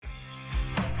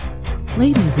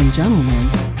Ladies and gentlemen,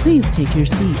 please take your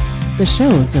seat. The show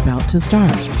is about to start.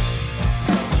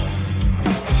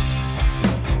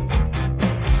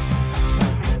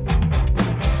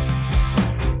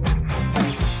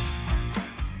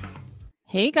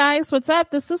 Hey guys, what's up?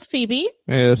 This is Phoebe.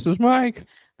 Hey, this is Mike.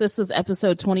 This is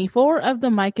episode 24 of the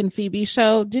Mike and Phebe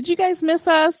Show. Did you guys miss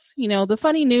us? You know, the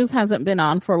funny news hasn't been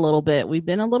on for a little bit. We've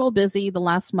been a little busy the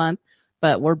last month,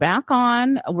 but we're back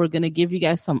on. We're going to give you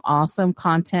guys some awesome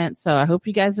content. So I hope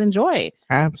you guys enjoy.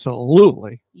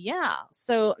 Absolutely. Yeah.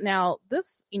 So now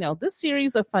this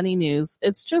series of funny news,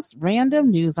 it's just random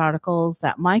news articles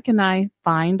that Mike and I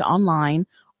find online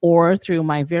or through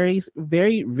my very,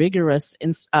 very rigorous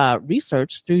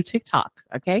research through TikTok.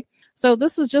 Okay. So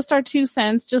this is just our 2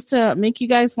 cents just to make you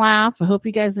guys laugh. I hope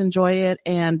you guys enjoy it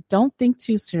and don't think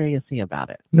too seriously about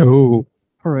it. No.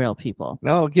 For real, people.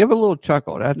 No, give a little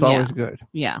chuckle. That's always good.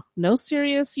 Yeah. No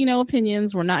serious,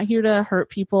 opinions. We're not here to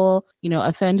hurt people,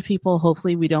 offend people.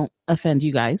 Hopefully we don't offend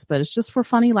you guys, but it's just for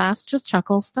funny laughs, just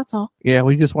chuckles. That's all. Yeah,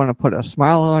 we just want to put a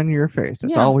smile on your face.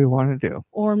 That's all we want to do.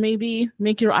 Or maybe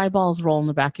make your eyeballs roll in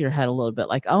the back of your head a little bit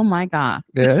like, oh my God.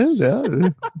 Yeah.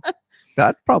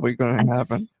 That's probably going to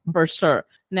happen. For sure.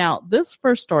 Now, this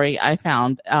first story I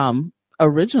found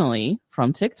originally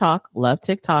from TikTok. Love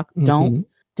TikTok. Mm-hmm.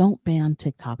 Don't ban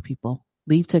TikTok, people.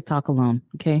 Leave TikTok alone,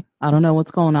 okay? I don't know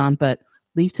what's going on, but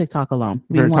leave TikTok alone.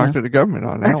 We better talk to the government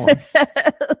on that one.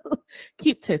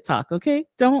 Keep TikTok, okay?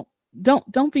 Don't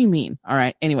be mean, all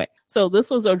right? Anyway, so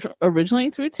this was originally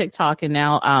through TikTok, and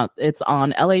now it's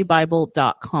on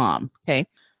labible.com, okay?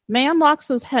 Man locks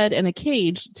his head in a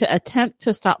cage to attempt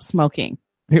to stop smoking.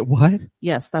 Wait, what?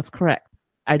 Yes, that's correct.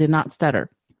 I did not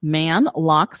stutter. Man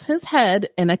locks his head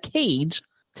in a cage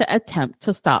to attempt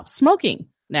to stop smoking.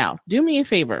 Now, do me a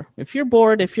favor. If you're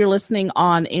bored, if you're listening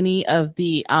on any of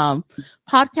the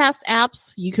podcast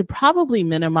apps, you could probably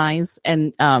minimize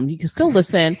and you can still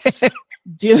listen.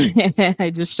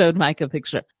 I just showed Mike a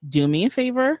picture. Do me a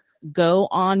favor. Go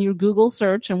on your Google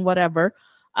search and whatever.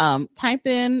 Type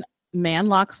in man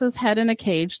locks his head in a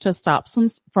cage to stop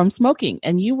from smoking.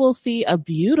 And you will see a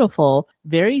beautiful,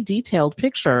 very detailed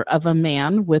picture of a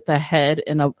man with a head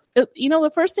in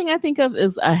the first thing I think of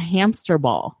is a hamster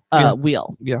ball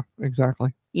wheel. Yeah,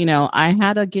 exactly. I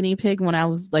had a guinea pig when I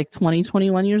was like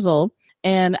 21 years old.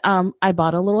 And I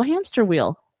bought a little hamster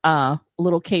wheel, a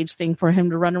little cage thing for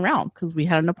him to run around because we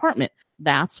had an apartment.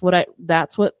 That's what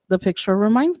the picture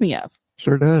reminds me of.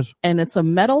 Sure does. And it's a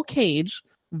metal cage.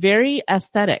 Very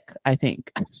aesthetic, I think.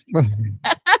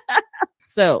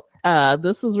 So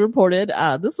this is reported.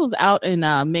 This was out in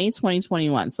May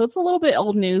 2021. So it's a little bit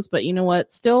old news, but you know what?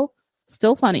 Still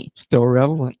funny. Still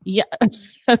relevant. Yeah,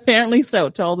 apparently so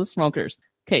to all the smokers.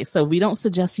 Okay, so we don't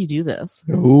suggest you do this.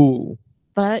 Ooh.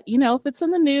 But, if it's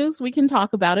in the news, we can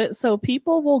talk about it. So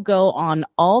people will go on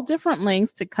all different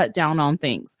lengths to cut down on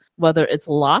things, whether it's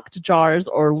locked jars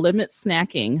or limit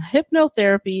snacking,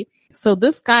 hypnotherapy. So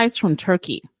this guy's from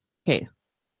Turkey. Okay.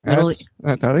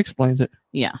 That explains it.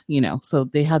 Yeah, so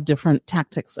they have different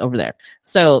tactics over there.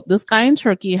 So this guy in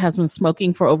Turkey has been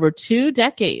smoking for over 2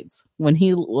 decades when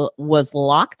he was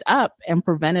locked up and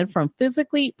prevented from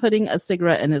physically putting a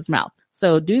cigarette in his mouth.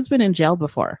 So dude's been in jail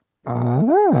before.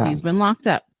 He's been locked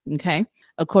up. Okay.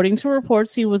 According to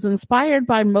reports, he was inspired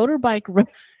by motorbike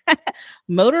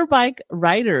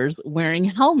riders wearing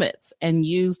helmets and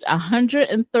used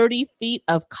 130 feet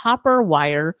of copper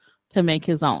wire to make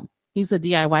his own. He's a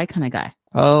DIY kind of guy.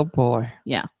 Oh boy.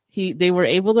 Yeah. They were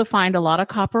able to find a lot of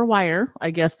copper wire.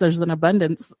 I guess there's an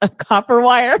abundance of copper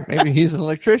wire. Maybe he's an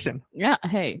electrician. Yeah.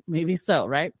 Hey, maybe so,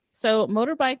 right? So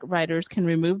motorbike riders can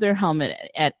remove their helmet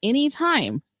at any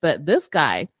time. But this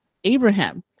guy,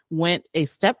 Abraham, went a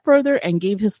step further and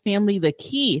gave his family the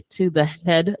key to the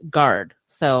head guard.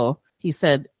 So he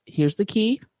said, here's the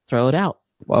key, throw it out.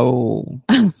 Whoa.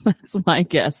 That's my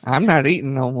guess. I'm not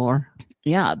eating no more.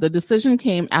 Yeah, the decision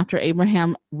came after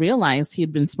Abraham realized he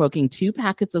had been smoking 2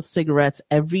 packets of cigarettes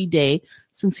every day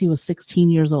since he was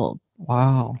 16 years old.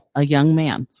 Wow. A young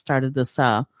man started this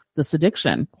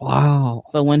addiction. Wow.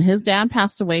 But when his dad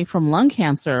passed away from lung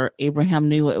cancer, Abraham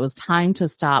knew it was time to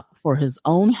stop for his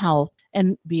own health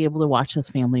and be able to watch his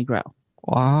family grow.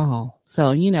 Wow.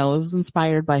 So, it was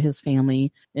inspired by his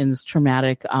family in this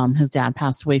traumatic, his dad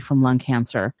passed away from lung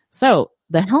cancer. So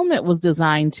the helmet was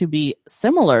designed to be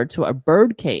similar to a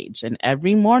bird cage. And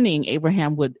every morning,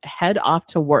 Abraham would head off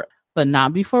to work, but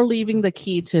not before leaving the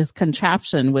key to his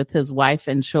contraption with his wife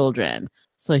and children.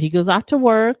 So he goes off to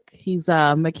work. He's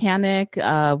a mechanic,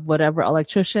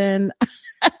 electrician.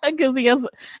 because he has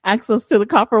access to the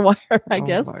copper wire, I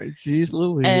guess. My geez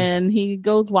Louise. And he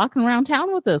goes walking around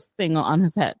town with this thing on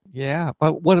his head. Yeah,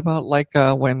 but what about like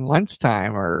when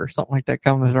lunchtime or something like that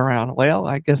comes around? Well,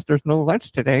 I guess there's no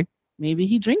lunch today. Maybe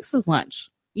he drinks his lunch.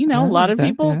 A lot of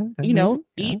people,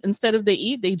 eat instead of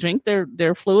they drink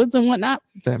their fluids and whatnot.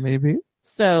 That may be.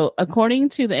 So, according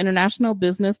to the International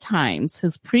Business Times,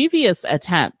 his previous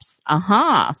attempts,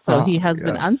 he has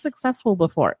been unsuccessful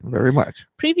before. Very much.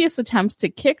 Previous attempts to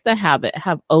kick the habit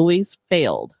have always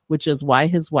failed, which is why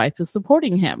his wife is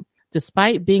supporting him,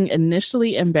 despite being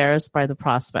initially embarrassed by the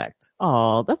prospect.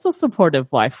 Oh, that's a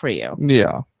supportive wife for you.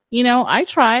 Yeah. I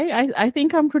try. I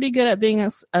think I'm pretty good at being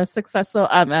a successful,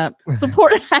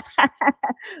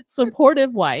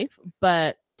 supportive wife,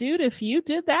 but dude, if you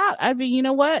did that, I mean, you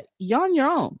know what? You're on your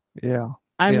own. Yeah.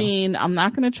 I mean, I'm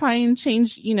not going to try and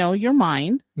change, your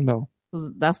mind. No.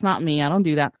 That's not me. I don't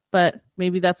do that. But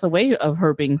maybe that's a way of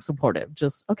her being supportive.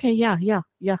 Just, okay, yeah,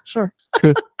 sure.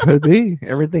 Could be.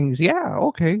 Everything's,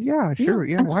 okay,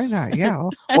 sure, why not? Yeah.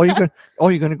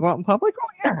 You're gonna go out in public? Oh,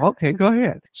 yeah, okay, go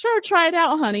ahead. Sure, try it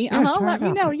out, honey. Let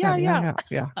me know. Yeah.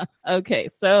 Okay,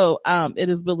 so it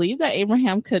is believed that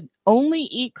Abraham could only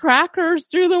eat crackers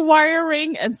through the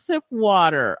wiring and sip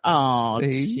water. Oh,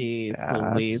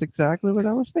 jeez, Louise. That's exactly what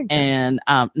I was thinking. And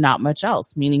not much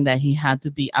else, meaning that he had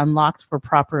to be unlocked for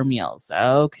proper meals.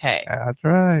 Okay. That's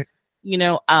right.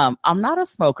 I'm not a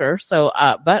smoker, so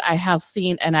but I have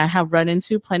seen and I have run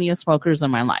into plenty of smokers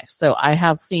in my life. So I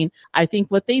have seen, I think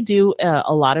what they do,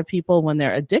 a lot of people when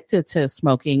they're addicted to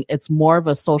smoking, it's more of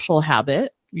a social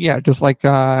habit. Yeah, just like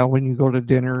when you go to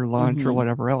dinner, lunch, or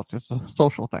whatever else, it's a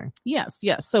social thing. Yes.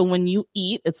 So when you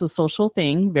eat, it's a social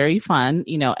thing, very fun,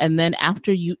 and then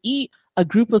after you eat, a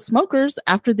group of smokers,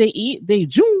 after they eat, they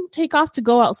take off to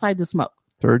go outside to smoke.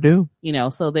 Sure do.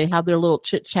 So they have their little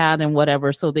chit chat and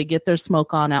whatever. So they get their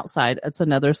smoke on outside. It's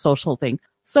another social thing.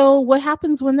 So what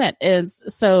happens when that is?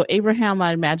 So Abraham,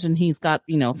 I imagine he's got,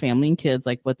 family and kids,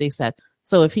 like what they said.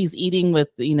 So if he's eating with,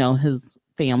 his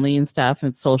family and stuff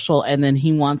and social, and then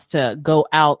he wants to go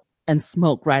out and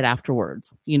smoke right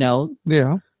afterwards,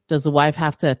 Yeah. Does the wife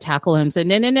have to tackle him and say,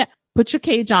 no, put your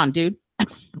cage on, dude?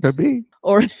 Could be.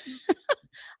 Or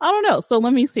I don't know. So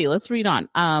let me see. Let's read on.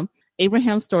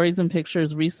 Abraham's stories and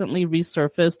pictures recently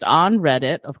resurfaced on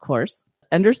Reddit, of course,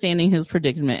 understanding his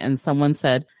predicament. And someone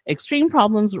said, extreme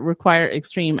problems require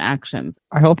extreme actions.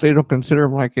 I hope they don't consider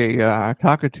him like a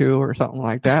cockatoo or something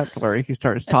like that, where he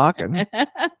starts talking.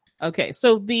 Okay,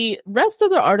 so the rest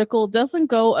of the article doesn't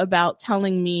go about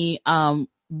telling me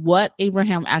what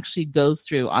Abraham actually goes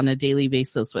through on a daily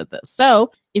basis with this.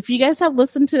 So if you guys have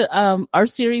listened to our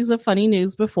series of funny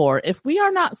news before, if we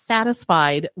are not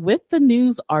satisfied with the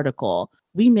news article,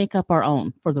 we make up our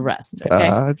own for the rest. Okay,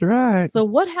 that's right. So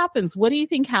what happens? What do you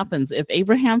think happens if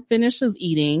Abraham finishes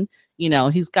eating?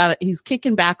 He's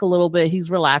kicking back a little bit. He's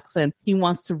relaxing. He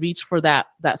wants to reach for that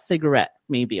cigarette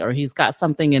maybe, or he's got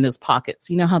something in his pockets.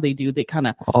 You know how they do? They kind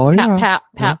of pat.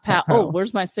 Oh,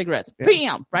 where's my cigarettes? Yeah.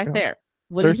 Bam, right there.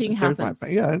 What do you think happens?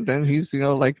 And then he's,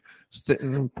 like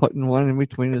sitting and putting one in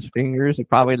between his fingers. He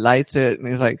probably lights it and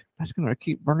he's like, that's going to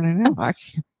keep burning out.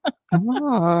 Come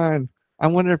on. I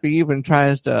wonder if he even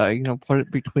tries to, put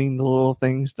it between the little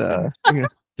things to,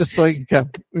 just so he can,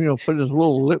 put his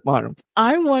little lip on him.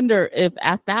 I wonder if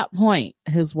at that point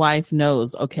his wife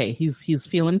knows, okay, he's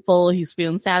feeling full, he's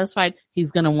feeling satisfied,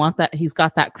 he's going to want that, he's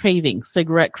got that craving,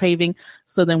 cigarette craving.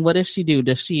 So then what does she do?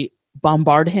 Does she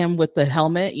bombard him with the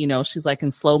helmet? She's like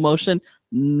in slow motion.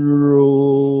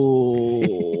 No.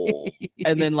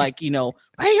 And then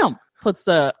bam, puts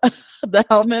the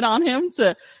helmet on him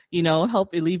to,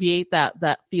 help alleviate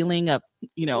that feeling of,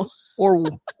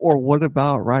 Or what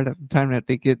about right at the time that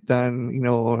they get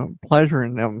done,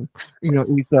 pleasuring them,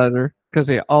 each other, because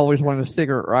they always want a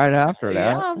cigarette right after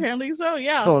that. Yeah, apparently so,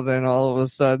 yeah. So then all of a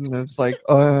sudden it's like,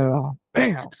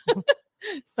 bam.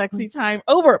 Sexy time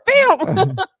over.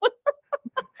 Bam.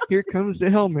 Here comes the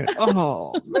helmet.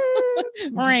 Oh,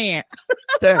 man.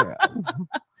 Damn.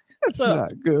 That's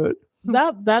not good.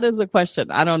 That is a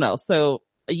question. I don't know. So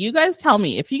you guys tell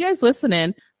me. If you guys listen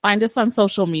in, find us on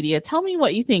social media. Tell me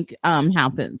what you think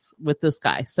happens with this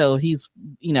guy. So he's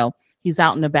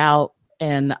out and about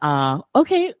and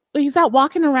he's out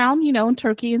walking around, in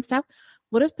Turkey and stuff.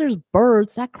 What if there's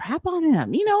birds that crap on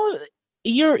him?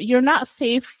 You're not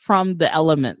safe from the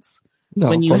elements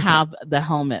when you have the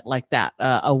helmet like that,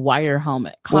 a wire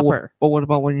helmet, copper. But what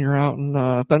about when you're out in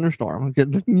a thunderstorm?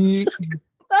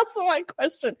 That's my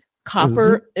question.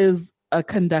 Copper is a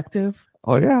conductive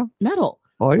metal.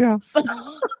 Oh, yeah. So,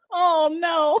 oh,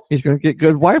 no. He's going to get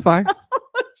good Wi-Fi.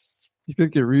 He's gonna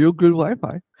get real good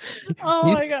Wi-Fi.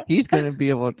 Oh my God. He's gonna be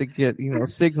able to get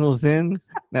signals in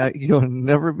that you'll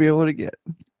never be able to get.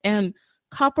 And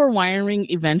copper wiring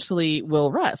eventually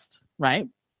will rust, right?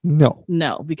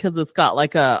 No, because it's got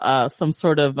like a some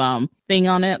sort of thing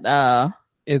on it,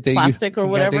 plastic or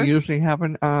whatever. They usually have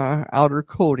an outer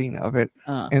coating of it,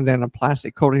 and then a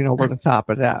plastic coating over the top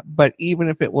of that. But even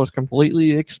if it was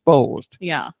completely exposed,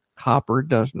 copper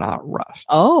does not rust.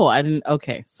 Oh, I didn't.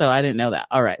 Okay, so I didn't know that.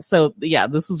 All right, so yeah,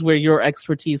 this is where your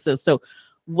expertise is. So,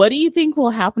 what do you think will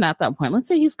happen at that point? Let's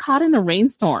say he's caught in a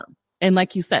rainstorm, and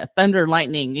like you said, thunder,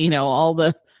 lightning, all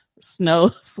the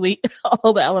snow, sleet,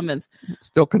 all the elements.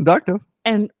 Still conductive.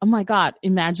 And oh my God,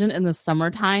 imagine in the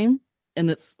summertime and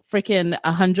it's freaking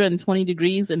 120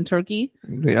 degrees in Turkey.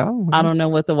 Yeah. I don't know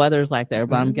what the weather's like there,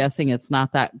 but I'm guessing it's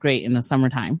not that great in the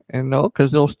summertime. And no,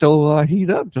 because they'll still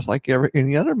heat up just like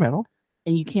any other metal.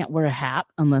 And you can't wear a hat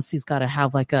unless he's got to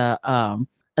have like a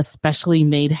specially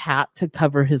made hat to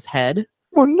cover his head.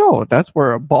 Well, no, that's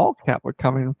where a ball cap would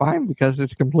come in fine because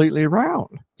it's completely round.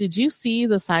 Did you see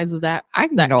the size of that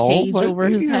cage but, over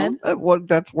his head? Well,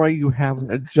 that's why you have an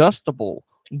adjustable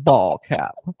ball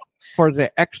cap for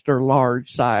the extra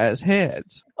large size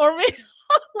heads. Or maybe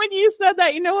when you said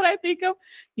that, you know what I think of?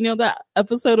 That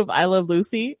episode of I Love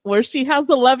Lucy where she has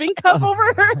a loving cup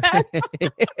over her head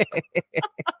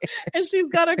and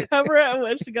she's got to cover it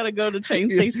when she got to go to the train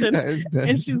station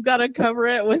and she's got to cover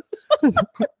it with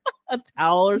a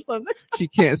towel or something. She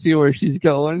can't see where she's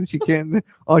going.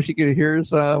 All she can hear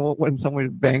is when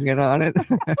someone's banging on it.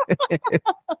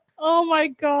 Oh my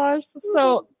gosh.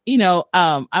 So,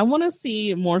 I want to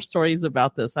see more stories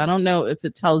about this. I don't know if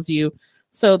it tells you.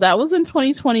 So that was in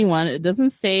 2021. It doesn't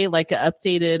say like an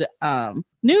updated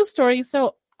news story.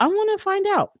 So I want to find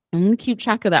out. I'm going to keep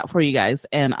track of that for you guys.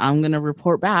 And I'm going to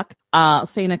report back,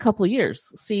 say in a couple of years,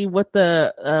 see what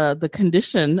the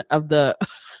condition of the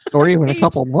or even a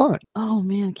couple months. Oh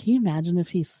man. Can you imagine if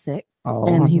he's sick? Oh,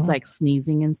 and he's like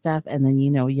sneezing and stuff. And then,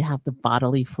 you have the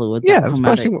bodily fluids. Yeah.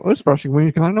 Especially when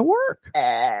you're going to work.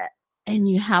 And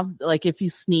you have like, if you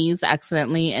sneeze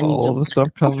accidentally and the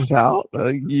stuff comes out.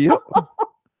 Yep.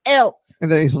 Ew.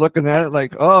 And then he's looking at it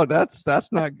like, oh, that's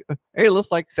not good. Hey, looks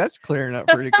like that's clearing up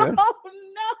pretty good. Oh,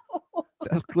 no.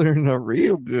 That's clearing up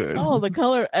real good. Oh, the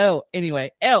color. Oh,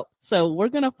 anyway. Oh, so we're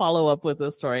going to follow up with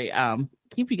this story.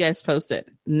 Keep you guys posted.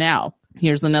 Now,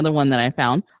 here's another one that I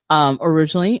found.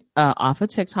 Originally off of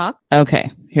TikTok.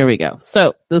 Okay, here we go.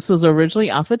 So this is originally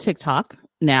off of TikTok,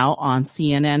 now on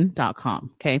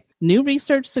CNN.com. Okay. New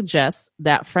research suggests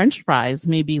that French fries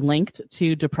may be linked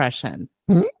to depression.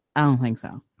 Hmm? I don't think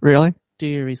so. Really? Do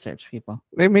your research, people.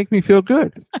 They make me feel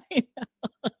good.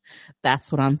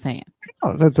 That's what I'm saying.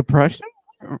 Oh, the depression?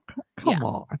 Come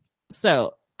on.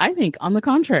 So I think on the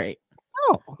contrary.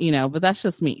 Oh. But that's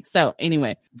just me. So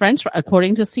anyway,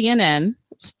 according to CNN.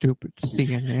 Stupid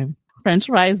CNN. French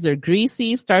fries, they're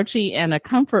greasy, starchy, and a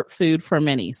comfort food for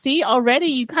many. See, already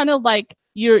you kind of like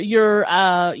you're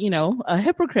a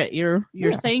hypocrite.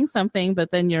 You're saying something, but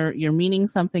then you're meaning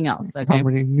something else. Okay.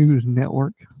 Comedy News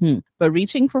Network. But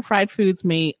reaching for fried foods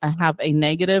may have a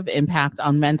negative impact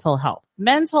on mental health.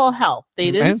 Mental health.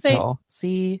 They didn't say.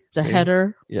 See the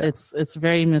header. Yeah. It's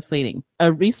very misleading.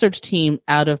 A research team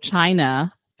out of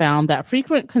China found that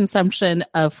frequent consumption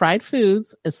of fried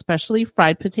foods, especially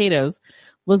fried potatoes,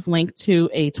 was linked to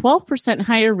a 12%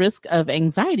 higher risk of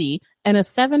anxiety and a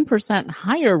 7%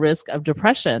 higher risk of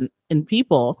depression in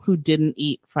people who didn't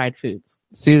eat fried foods.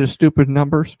 See the stupid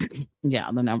numbers? Yeah,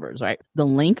 the numbers, right? The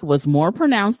link was more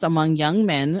pronounced among young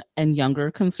men and younger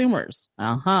consumers.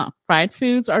 Fried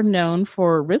foods are known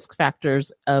for risk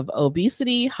factors of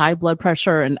obesity, high blood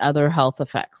pressure, and other health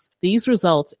effects. These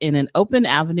result in an open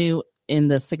avenue in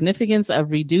the significance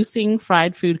of reducing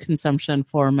fried food consumption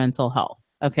for mental health.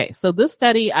 Okay, so this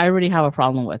study, I already have a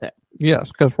problem with it.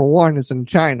 Yes, because for one, it's in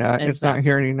China. Exactly. It's not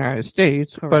here in the United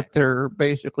States. Correct. But they're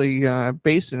basically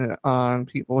basing it on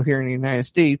people here in the United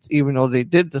States, even though they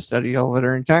did the study over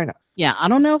there in China. Yeah, I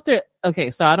don't know if they're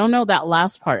okay. So I don't know that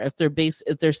last part. If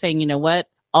they're saying, you know what,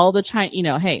 all the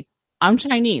hey, I'm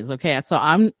Chinese. Okay, so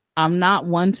I'm not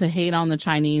one to hate on the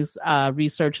Chinese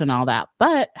research and all that.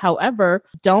 But, however,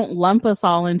 don't lump us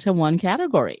all into one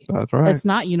category. That's right. It's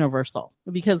not universal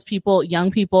because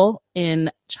young people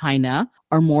in China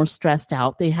are more stressed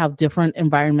out. They have different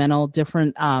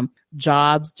different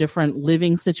jobs, different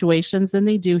living situations than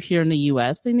they do here in the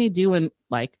U.S., than they do in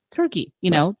like Turkey,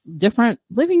 different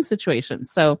living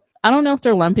situations. So I don't know if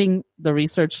they're lumping the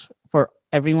research for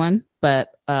everyone, but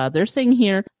they're saying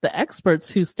here the experts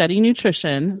who study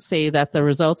nutrition say that the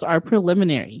results are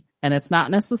preliminary, and it's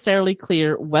not necessarily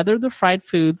clear whether the fried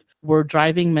foods were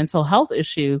driving mental health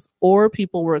issues or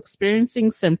people were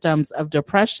experiencing symptoms of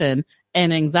depression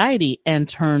and anxiety and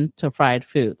turned to fried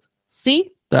foods.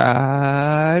 See?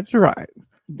 That's right.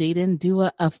 They didn't do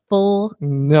a full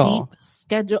deep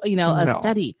schedule, a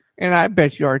study. And I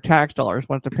bet you our tax dollars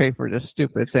want to pay for this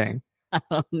stupid thing. I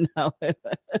don't know.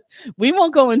 We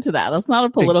won't go into that. That's not a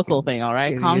political thing. All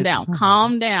right. Calm down.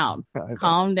 Calm down.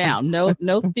 Calm down.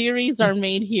 No theories are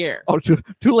made here. Oh, too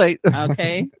late.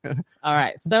 Okay. All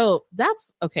right. So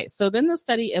that's okay. So then the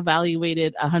study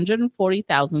evaluated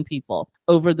 140,000 people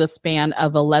over the span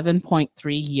of 11.3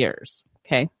 years.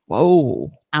 Okay. Whoa.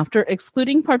 After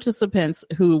excluding participants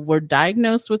who were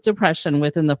diagnosed with depression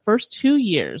within the first 2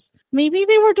 years, maybe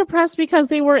they were depressed because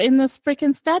they were in this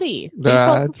freaking study. They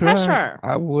felt the pressure.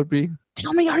 Right. I would be.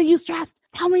 Tell me, are you stressed?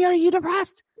 Tell me, are you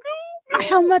depressed?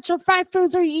 How much of fried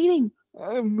foods are you eating?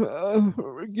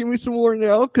 Give me some more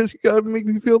now, because you gotta make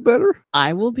me feel better.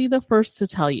 I will be the first to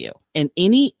tell you. And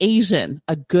any Asian,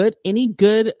 I'm going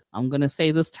to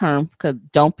say this term, because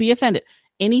don't be offended.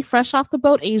 Any fresh off the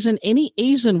boat Asian, any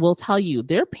Asian will tell you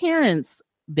their parents,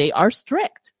 they are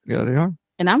strict. Yeah, they are.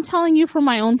 And I'm telling you from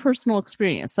my own personal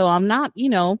experience. So I'm not,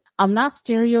 I'm not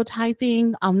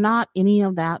stereotyping. I'm not any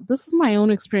of that. This is my own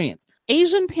experience.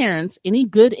 Asian parents, any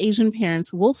good Asian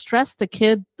parents will stress the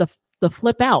kid the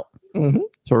flip out. Mm-hmm.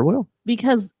 Sure will.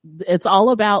 Because it's all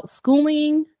about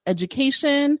schooling,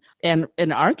 education, and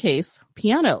in our case,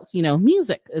 piano,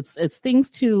 music. It's things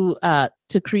to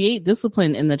create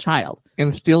discipline in the child.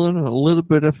 Instilling a little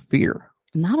bit of fear.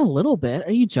 Not a little bit.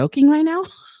 Are you joking right now?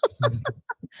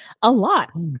 A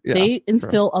lot. Yeah, they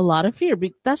instill a lot of fear.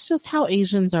 That's just how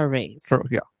Asians are raised. True,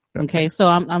 yeah. Okay, so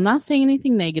I'm not saying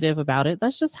anything negative about it.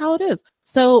 That's just how it is.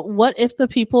 So what if the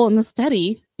people in the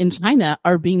study in China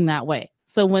are being that way?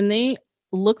 So when they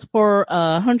looked for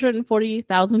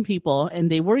 140,000 people, and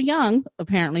they were young,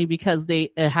 apparently, because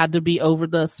it had to be over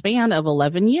the span of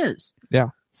 11 years. Yeah.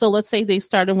 So let's say they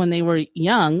started when they were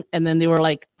young, and then they were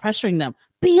like pressuring them,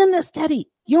 be in this study.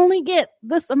 You only get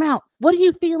this amount. What are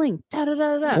you feeling? Da, da,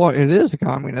 da, da. Well, it is a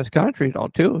communist country, though,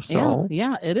 too. So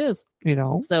yeah, it is.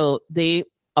 So they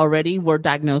already were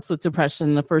diagnosed with depression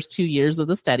in the first 2 years of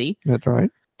the study. That's right.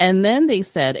 And then they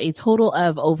said a total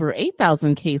of over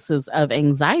 8,000 cases of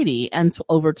anxiety and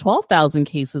over 12,000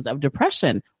 cases of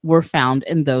depression were found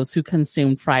in those who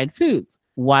consumed fried foods,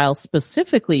 while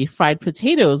specifically fried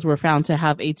potatoes were found to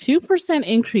have a 2%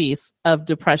 increase of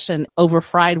depression over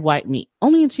fried white meat.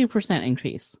 Only a 2%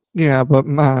 increase. Yeah, but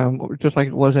just like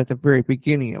it was at the very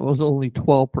beginning, it was only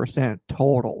 12%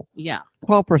 total. Yeah.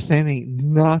 12% ain't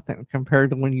nothing compared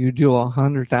to when you do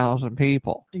 100,000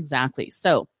 people. Exactly.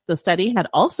 So the study had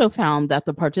also found that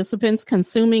the participants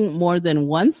consuming more than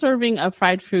one serving of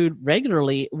fried food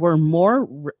regularly were more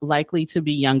likely to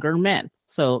be younger men.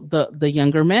 So the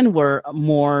younger men were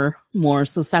more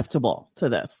susceptible to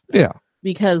this. Yeah.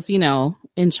 Because,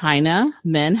 in China,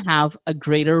 men have a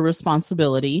greater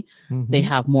responsibility. Mm-hmm. They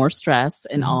have more stress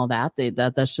and all that.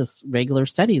 That's just regular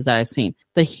studies that I've seen.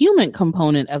 The human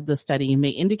component of the study may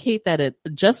indicate that it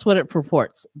just what it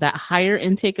purports, that higher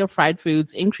intake of fried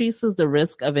foods increases the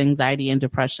risk of anxiety and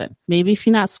depression. Maybe if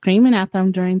you're not screaming at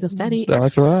them during the study.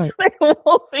 That's right.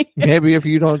 Maybe if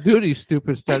you don't do these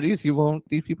stupid studies,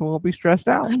 these people won't be stressed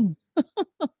out.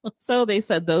 So they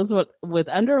said those with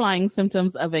underlying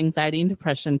symptoms of anxiety and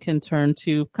depression can turn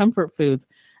to comfort foods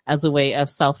as a way of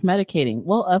self-medicating.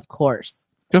 Well, of course.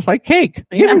 Just like cake.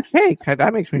 Yeah. Cake.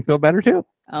 That makes me feel better too.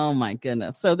 Oh my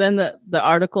goodness. So then the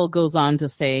article goes on to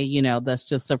say, that's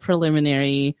just a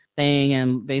preliminary thing.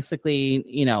 And basically,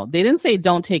 they didn't say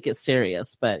don't take it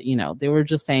serious, but, they were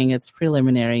just saying it's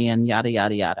preliminary and yada,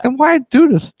 yada, yada. And why do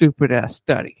the stupid ass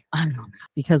study? I don't know.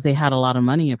 Because they had a lot of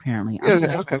money, apparently. They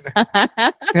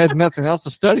had nothing else to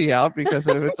study out because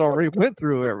it's already went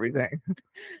through everything.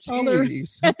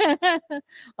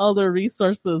 All their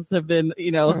resources have been,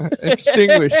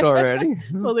 extinguished already.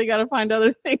 So they got to find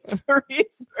other things to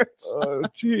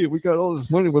research. Gee, we got all this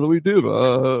money. What do we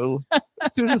do?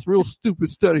 Let's do this real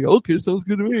stupid study. Okay, sounds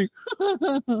good to me.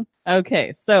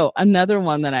 Okay, so another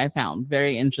one that I found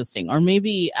very interesting, or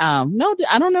maybe no,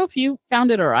 I don't know if you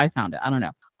found it or I found it. I don't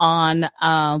know. On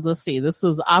let's see, this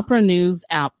is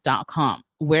operanewsapp.com.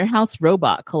 Warehouse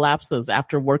robot collapses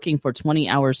after working for 20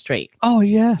 hours straight. Oh,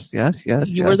 yes.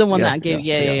 You were the one that gave,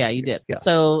 you did. Yes.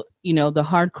 So, the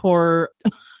hardcore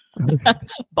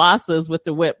bosses with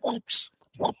the whip, whoops,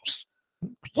 whoops,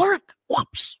 work,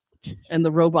 whoops. And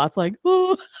the robot's like,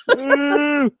 oh.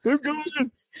 I'm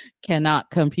going. Cannot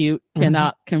compute.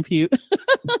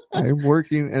 I'm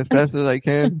working as fast as I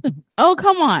can. Oh,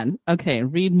 come on. Okay,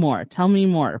 read more. Tell me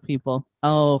more, people.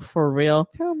 Oh, for real?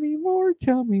 Tell me more.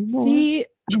 Tell me more. See,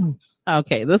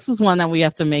 okay, this is one that we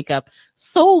have to make up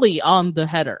solely on the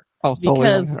header. Oh, solely on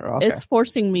Because her. Okay. it's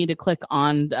forcing me to click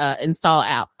on install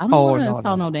app. I don't want to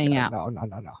install no dang app. No.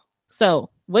 So,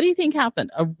 what do you think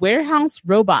happened? A warehouse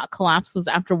robot collapses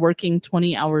after working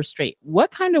 20 hours straight.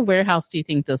 What kind of warehouse do you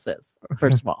think this is,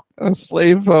 first of all? A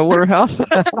slave warehouse?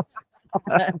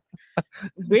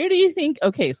 Where do you think?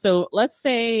 Okay, so let's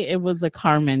say it was a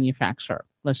car manufacturer.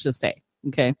 Let's just say,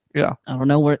 okay? Yeah. I don't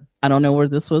know where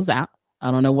this was at.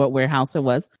 I don't know what warehouse it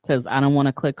was because I don't want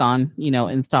to click on,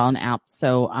 install an app.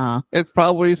 So it's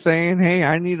probably saying, hey,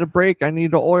 I need a break. I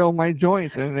need to oil my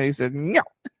joints. And they said, no,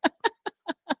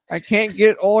 I can't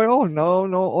get oil. No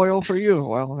oil for you.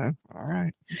 Well, then, all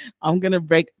right. I'm going to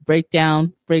break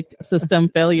system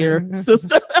failure,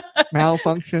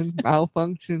 malfunction,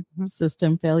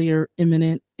 system failure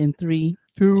imminent in 3,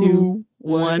 2, 2,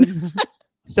 1.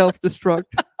 Self-destruct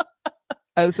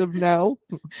as of now.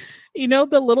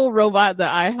 The little robot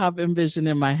that I have envisioned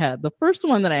in my head, the first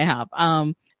one that I have,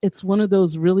 it's one of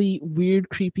those really weird,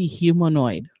 creepy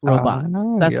humanoid robots.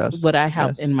 That's what I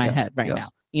have in my head right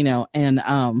now. And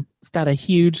it's got a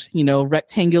huge,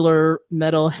 rectangular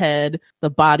metal head. The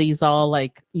body's all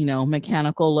like,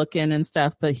 mechanical looking and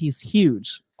stuff, but he's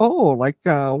huge. Oh, like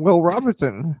Will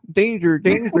Robinson. Danger,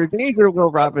 Will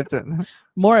Robinson.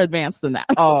 More advanced than that.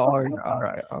 Oh, all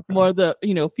right. Okay. More the,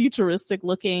 futuristic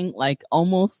looking, like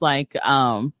almost like,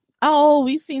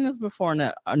 we've seen this before in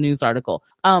a news article.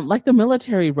 Like the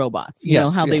military robots, you know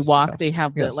how they walk, they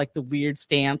have the weird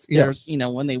stance. They're,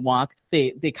 when they walk,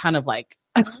 they kind of like,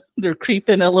 they're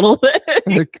creeping a little bit.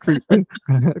 They're creeping.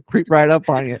 Creep right up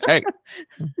on you. Hey.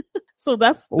 So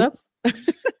that's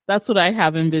what I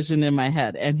have envisioned in my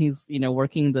head. And he's,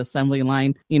 working the assembly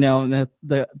line, and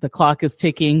the clock is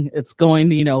ticking. It's going,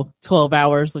 12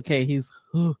 hours. Okay. He's,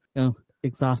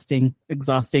 exhausting,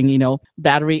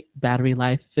 battery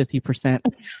life, 50%.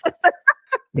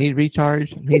 Need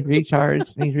recharge.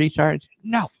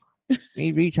 No.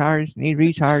 Need recharge.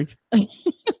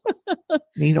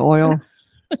 Need oil.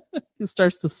 He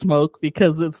starts to smoke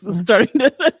because it's starting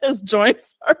to, his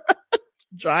joints are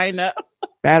drying up.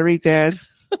 Battery dead.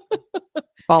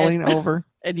 Falling over.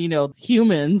 And,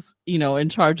 humans, in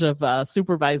charge of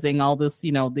supervising all this,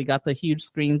 they got the huge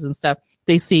screens and stuff.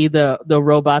 They see the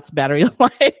robot's battery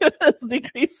life is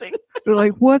decreasing. They're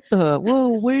like, what the?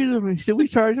 Whoa, wait a minute. Should we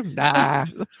charge him? Nah.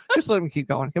 Just let him keep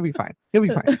going. He'll be fine.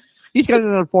 He's got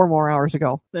another 4 more hours to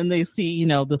go. Then they see,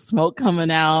 the smoke coming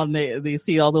out, and they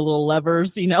see all the little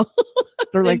levers, they're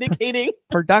like indicating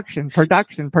production.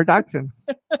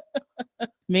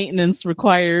 Maintenance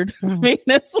required.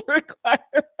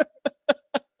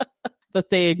 But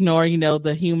they ignore,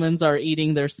 the humans are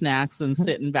eating their snacks and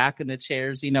sitting back in the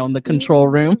chairs, in the control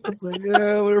room. Like,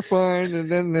 yeah, we're fine.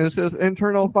 And then there's this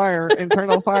internal fire. And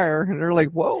they're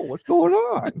like, whoa, what's going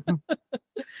on?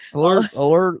 Alert.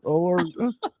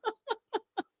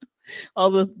 All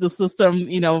the system,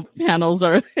 panels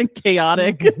are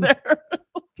chaotic. They're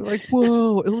like,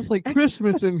 whoa, it looks like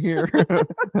Christmas in here.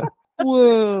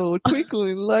 Whoa,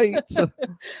 twinkling lights.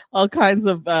 All kinds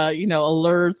of,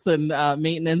 alerts and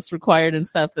maintenance required and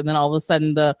stuff. And then all of a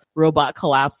sudden the robot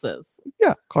collapses.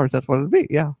 Yeah, of course, that's what it'd be.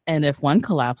 Yeah. And if one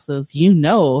collapses,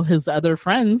 his other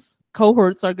friends,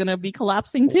 cohorts are going to be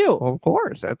collapsing too. Well, of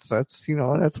course. That's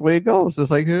the way it goes.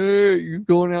 It's like, hey, you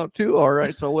going out too? All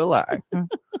right, so will I.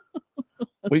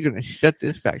 We're going to shut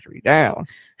this factory down.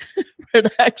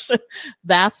 Production.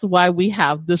 That's why we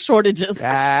have the shortages.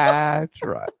 That's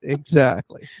right.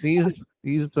 Exactly. These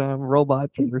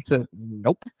robots are saying,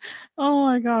 nope. Oh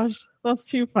my gosh. That's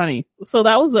too funny. So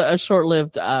that was a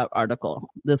short-lived article.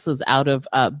 This is out of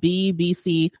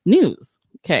BBC News.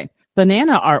 Okay.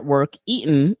 Banana artwork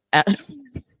eaten at...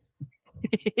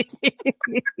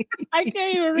 I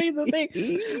can't even read the thing.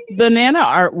 Banana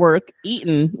artwork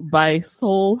eaten by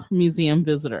Seoul Museum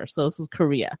visitor. So this is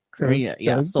Korea. Seoul, right, Korea.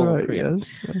 Yes.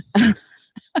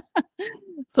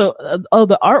 So,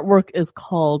 the artwork is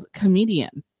called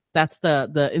Comedian. That's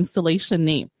the installation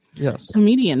name. Yes.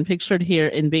 Comedian, pictured here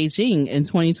in Beijing in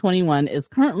 2021, is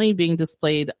currently being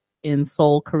displayed in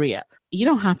Seoul, Korea. You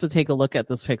don't have to take a look at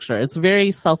this picture. It's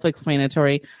very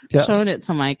self-explanatory. Yes. Showing it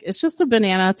to Mike. It's just a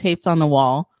banana taped on the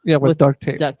wall. Yeah, with duct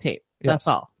tape. Duct tape. Yes. That's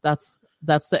all. That's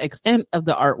the extent of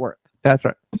the artwork. That's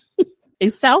right. A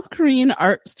South Korean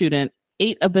art student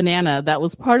ate a banana that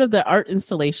was part of the art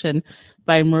installation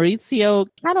by Mauricio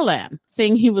Catalan,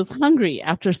 saying he was hungry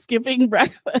after skipping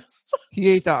breakfast. He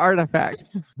ate the artifact.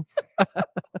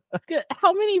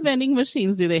 How many vending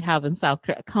machines do they have in South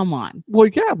Korea? Come on. Well,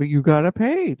 yeah, but you gotta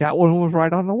pay. That one was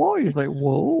right on the wall. He's like,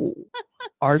 whoa,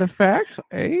 artifacts?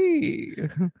 Hey.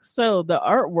 So the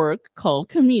artwork called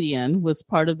Comedian was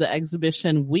part of the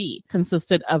exhibition We,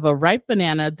 consisted of a ripe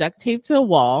banana duct taped to a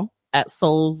wall at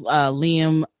Seoul's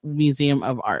Liam Museum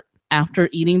of Art. After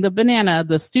eating the banana,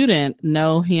 the student,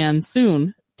 No Han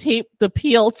Soon, taped the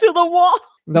peel to the wall.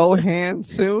 No hand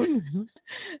soon?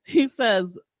 He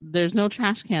says, there's no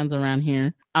trash cans around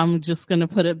here. I'm just going to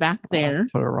put it back there.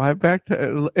 Put it right back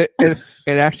to it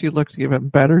actually looks even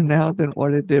better now than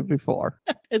what it did before.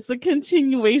 It's a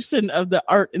continuation of the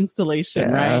art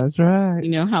installation, right? That's right.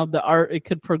 You know how the art, it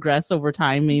could progress over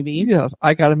time, maybe. Yes,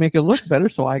 I got to make it look better,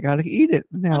 so I got to eat it.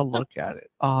 Now look at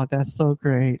it. Oh, that's so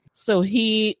great. So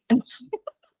he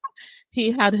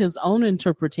had his own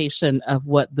interpretation of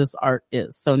what this art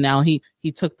is. So now he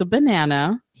took the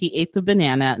banana, he ate the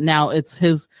banana. Now it's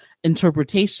his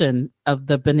interpretation of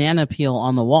the banana peel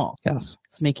on the wall. Yes.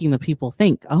 It's making the people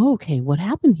think, oh, okay, what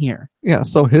happened here? Yeah,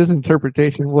 so his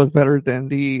interpretation was better than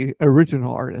the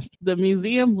original artist. The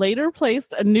museum later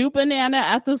placed a new banana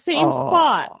at the same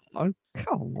spot. Oh,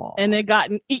 come on. And it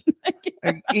got eaten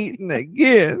again. Eaten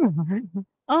again.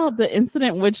 Oh, the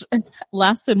incident, which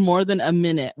lasted more than a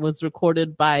minute, was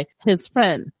recorded by his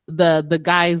friend, the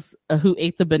guys who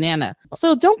ate the banana.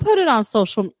 So don't put it on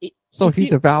social media. So he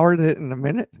devoured it in a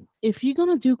minute? If you're going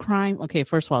to do crime, okay,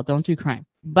 first of all, don't do crime.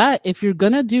 But if you're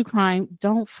going to do crime,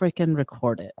 don't freaking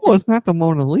record it. Well, it's not the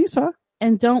Mona Lisa.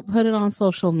 And don't put it on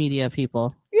social media,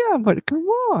 people. Yeah, but come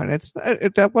on.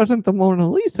 That wasn't the Mona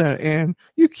Lisa. And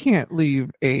you can't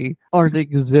leave a art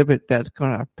exhibit that's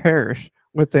going to perish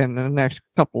within the next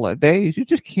couple of days. You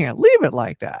just can't leave it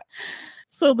like that.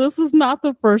 So this is not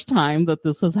the first time that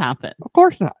this has happened. Of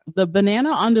course not. The banana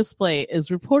on display is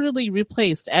reportedly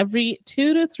replaced every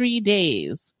 2 to 3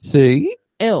 days. See?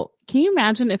 Ew. Can you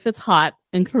imagine if it's hot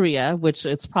in Korea, which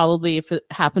it's probably if it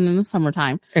happened in the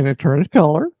summertime. And it turns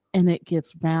color. And it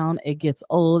gets brown, it gets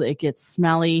old, it gets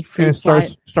smelly. And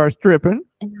it starts dripping.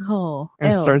 Ew.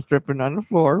 And it starts dripping on the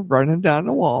floor, running down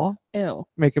the wall. Ew.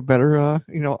 Make a better,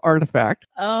 artifact.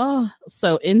 Oh,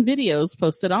 so in videos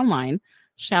posted online,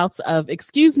 shouts of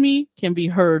 "excuse me" can be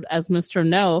heard as Mr.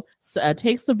 No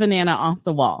takes the banana off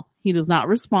the wall. He does not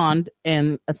respond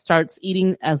and starts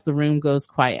eating as the room goes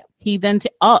quiet. He then,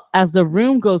 as the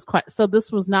room goes quiet. So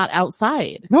this was not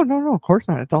outside. No, of course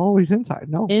not. It's always inside.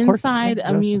 No, inside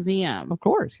a museum. Of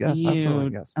course, yes,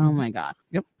 absolutely, yes. Oh my God.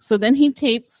 Yep. So then he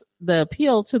tapes the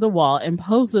peel to the wall and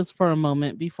poses for a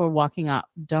moment before walking up.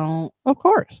 Don't. Of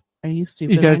course. Are you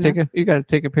stupid? You gotta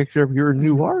take a picture of your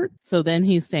new art. So then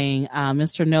he's saying,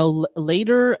 Mr. No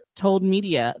later told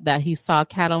media that he saw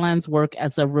Catalan's work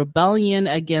as a rebellion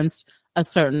against a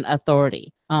certain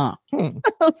authority. South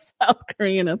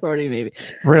Korean authority, maybe.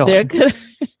 Really?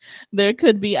 There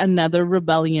could be another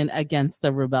rebellion against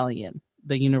a rebellion,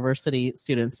 the university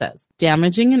student says.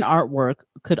 Damaging an artwork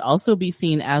could also be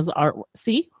seen as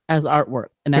artwork.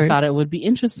 And I thought it would be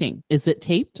interesting. Is it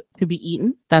taped to be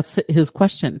eaten? That's his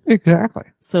question. Exactly.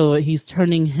 So he's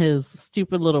turning his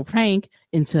stupid little prank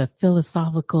into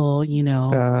philosophical,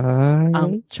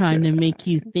 I'm trying to make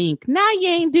you think. Nah, you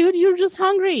ain't, dude. You're just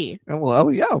hungry.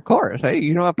 Well, yeah, of course. Hey,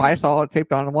 if I saw it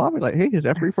taped on the wall, I'd be like, hey, is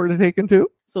that free for the taking too?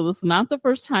 So this is not the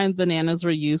first time bananas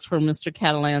were used for Mr.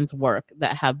 Catalan's work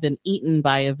that have been eaten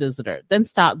by a visitor. Then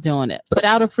stop doing it. Put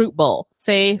out a fruit bowl.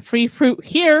 Say, free fruit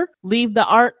here. Leave the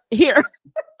art here.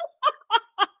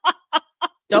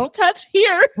 Don't touch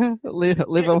here. leave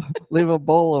a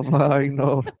bowl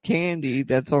of candy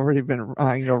that's already been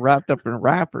wrapped up in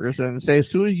wrappers, and say as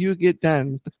soon as you get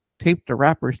done, tape the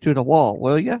wrappers to the wall,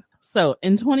 will you? So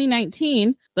in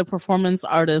 2019, the performance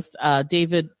artist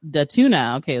David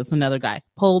Datuna, it's another guy,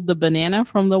 pulled the banana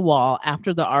from the wall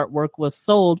after the artwork was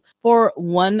sold for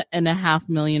 $1.5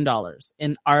 million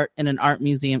in an art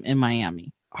museum in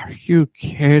Miami. Are you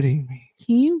kidding me?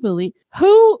 Can you believe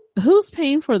who's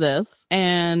paying for this?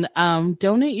 And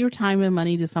donate your time and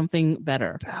money to something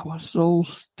better. That was so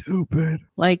stupid.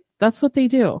 That's what they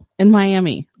do in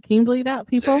Miami. Can you believe that,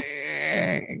 people?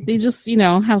 Dang. They just,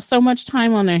 have so much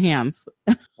time on their hands.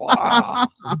 Wow.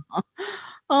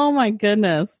 Oh my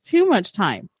goodness. Too much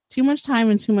time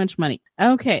and too much money.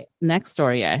 Okay. Next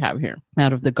story I have here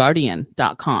out of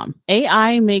theguardian.com.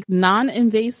 AI makes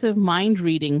non-invasive mind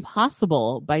reading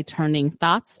possible by turning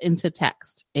thoughts into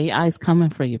text. AI's coming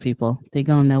for you, people. They're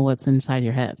going to know what's inside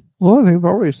your head. Well, they've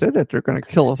already said that they're going to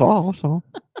kill us all, so.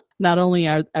 Not only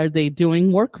are they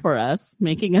doing work for us,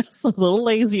 making us a little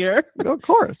lazier. Of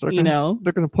course. They're going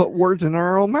to put words in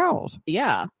our own mouths.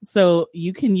 Yeah. So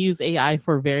you can use AI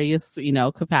for various,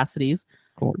 capacities.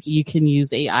 course. You can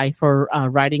use AI for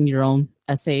writing your own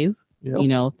essays,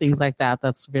 Yep. things like that.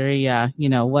 That's very,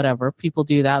 whatever. People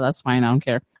do that. That's fine. I don't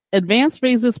care. Advance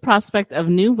raises prospect of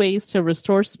new ways to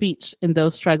restore speech in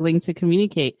those struggling to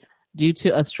communicate due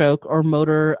to a stroke or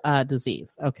motor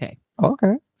disease. Okay.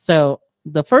 Okay. So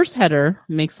the first header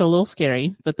makes it a little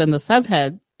scary, but then the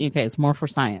subhead, okay, it's more for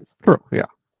science. True. Yeah.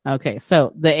 Okay,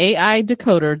 so the AI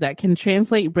decoder that can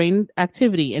translate brain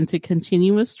activity into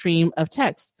continuous stream of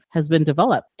text has been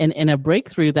developed and in a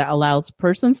breakthrough that allows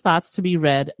person's thoughts to be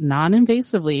read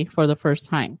non-invasively for the first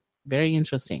time. Very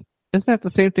interesting. Isn't that the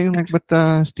same thing like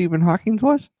what Stephen Hawking's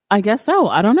was? I guess so.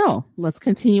 I don't know. Let's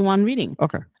continue on reading.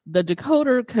 Okay. The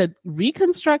decoder could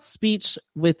reconstruct speech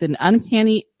with an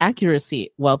uncanny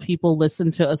accuracy while people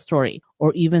listen to a story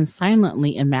or even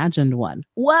silently imagined one.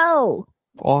 Whoa!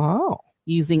 Wow.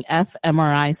 Using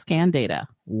fMRI scan data.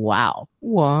 Wow.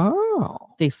 Wow.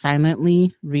 They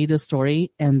silently read a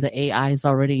story and the AI is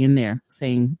already in there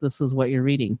saying, this is what you're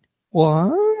reading.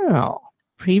 Wow.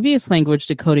 Previous language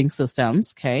decoding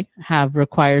systems, have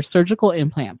required surgical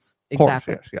implants.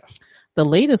 Exactly. Of course, yes. The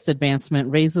latest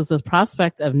advancement raises the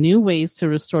prospect of new ways to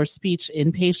restore speech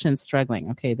in patients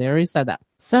struggling. Okay, they already said that.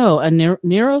 So a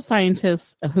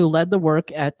neuroscientist who led the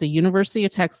work at the University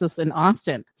of Texas in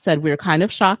Austin said, we're kind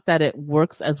of shocked that it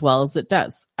works as well as it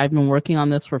does. I've been working on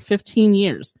this for 15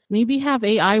 years. Maybe have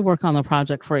AI work on the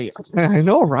project for you. I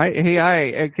know, right?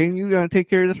 AI, can you take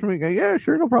care of this for me? Yeah,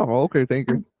 sure, no problem. Okay, thank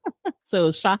you.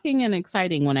 So shocking and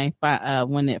exciting when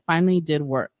it finally did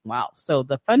work. Wow. So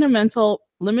the fundamental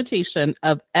limitation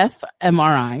of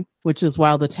fMRI, which is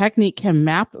while the technique can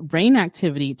map brain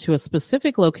activity to a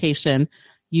specific location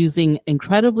using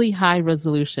incredibly high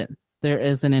resolution, there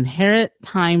is an inherent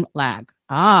time lag.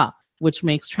 Which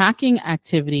makes tracking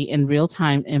activity in real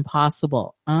time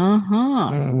impossible.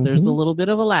 There's a little bit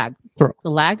of a lag. Sure.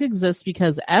 The lag exists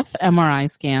because fMRI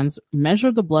scans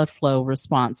measure the blood flow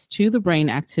response to the brain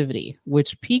activity,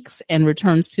 which peaks and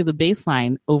returns to the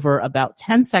baseline over about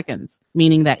 10 seconds,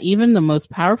 meaning that even the most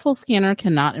powerful scanner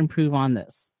cannot improve on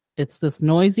this. It's this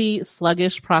noisy,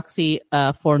 sluggish proxy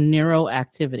for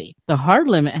neuroactivity. The hard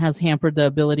limit has hampered the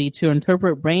ability to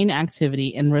interpret brain activity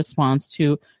in response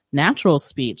to natural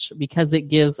speech because it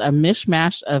gives a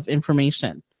mishmash of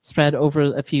information spread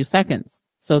over a few seconds.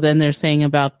 So then they're saying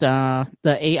about the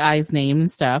AI's name and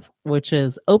stuff, which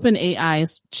is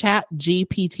OpenAI's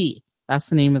ChatGPT. That's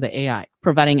the name of the AI,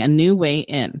 providing a new way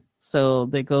in. So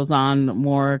that goes on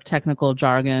more technical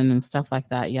jargon and stuff like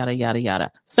that, yada, yada,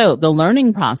 yada. So the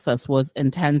learning process was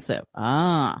intensive.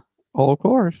 Oh, of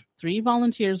course. 3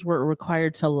 volunteers were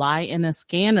required to lie in a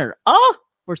scanner.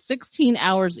 For 16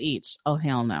 hours each. Oh,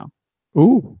 hell no.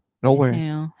 Ooh, no way.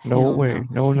 No way.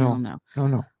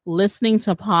 No. Listening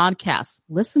to podcasts.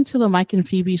 Listen to the Mike and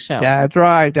Phebe Show. That's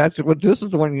right. This is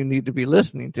the one you need to be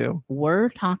listening to. We're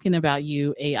talking about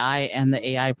you, AI, and the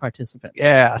AI participants.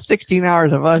 Yeah, 16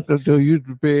 hours of us will do you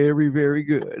very, very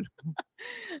good.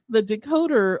 The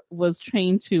decoder was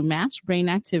trained to match brain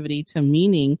activity to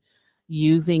meaning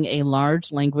using a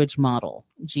large language model,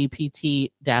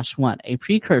 GPT-1, a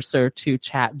precursor to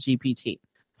ChatGPT.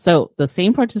 So the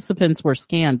same participants were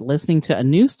scanned listening to a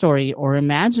news story or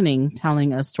imagining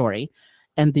telling a story,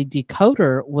 and the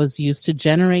decoder was used to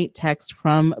generate text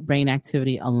from brain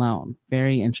activity alone.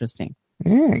 Very interesting.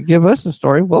 Yeah, give us a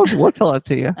story. We'll tell it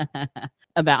to you.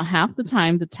 About half the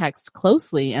time, the text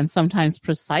closely and sometimes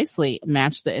precisely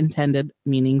matched the intended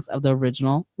meanings of the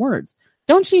original words.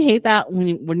 Don't you hate that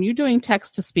when you're doing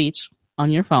text to speech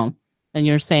on your phone and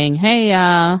you're saying, hey,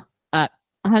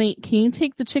 honey, can you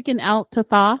take the chicken out to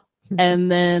thaw? And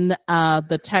then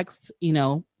the text,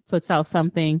 puts out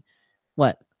something.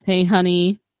 What? Hey,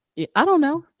 honey, I don't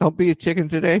know. Don't be a chicken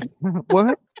today.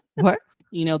 What?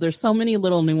 There's so many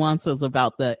little nuances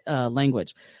about the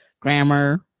language.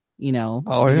 Grammar,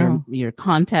 your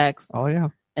context. Oh, yeah.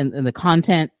 And the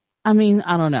content. I mean,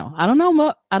 I don't know. I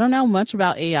don't know much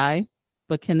about AI.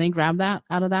 But can they grab that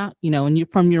out of that?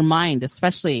 And from your mind,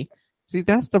 especially. See,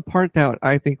 that's the part that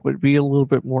I think would be a little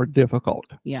bit more difficult.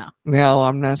 Yeah. Now,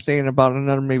 I'm not saying about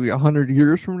another maybe 100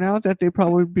 years from now that they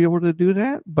probably be able to do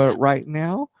that. But right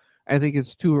now, I think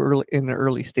it's too early in the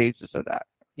early stages of that.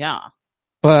 Yeah.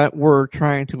 But we're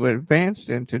trying to advance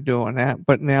into doing that.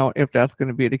 But now, if that's going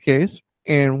to be the case,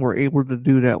 and we're able to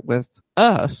do that with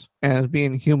us as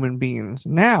being human beings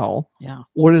now,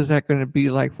 what is that going to be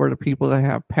like for the people that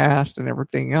have passed and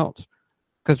everything else?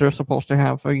 Because they're supposed to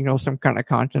have, some kind of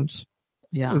conscience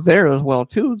there as well,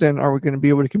 too. Then are we going to be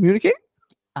able to communicate?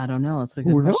 I don't know. That's a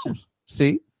good question.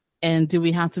 See? And do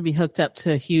we have to be hooked up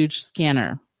to a huge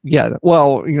scanner? Yeah.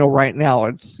 Well, right now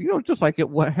it's, just like it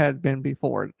had been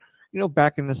before.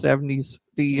 back in the 70s,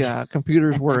 the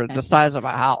computers were the size of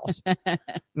a house.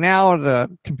 Now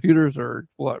the computers are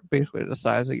basically the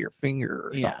size of your finger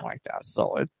or something like that.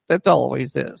 So that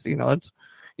always is. It's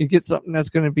you get something that's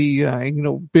going to be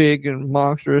big and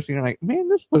monstrous. And you're like, man,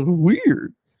 this was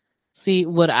weird. See,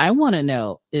 what I want to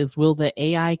know is, will the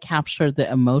AI capture the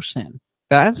emotion?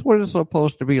 That's what it's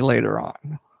supposed to be later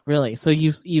on. Really? So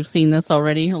you've seen this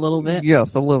already a little bit?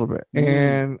 Yes, a little bit.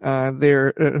 And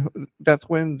that's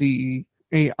when the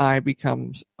AI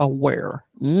becomes aware.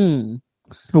 When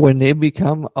they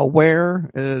become aware,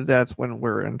 that's when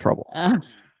we're in trouble.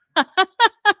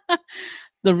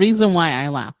 The reason why I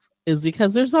laugh is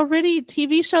because there's already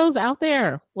TV shows out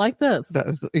there like this.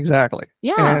 Exactly.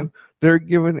 Yeah. And they're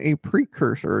given a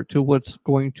precursor to what's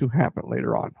going to happen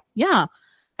later on. Yeah.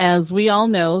 As we all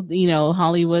know,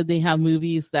 Hollywood, they have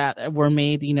movies that were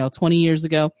made, 20 years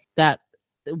ago that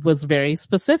was very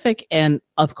specific. And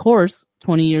of course,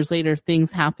 20 years later,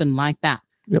 things happen like that.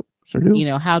 Yep. Sure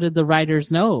do. How did the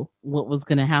writers know what was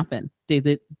going to happen?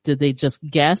 Did they just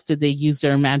guess? Did they use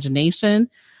their imagination?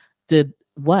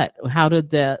 How did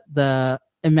the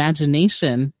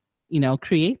imagination,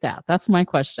 create that? That's my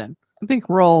question. I think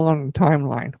we're all on a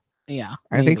timeline. Yeah.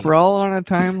 I think we're all on a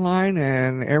timeline,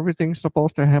 and everything's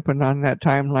supposed to happen on that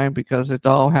timeline because it's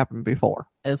all happened before.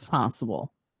 It's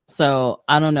possible. So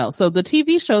I don't know. So the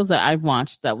TV shows that I've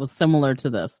watched that was similar to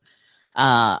this,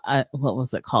 what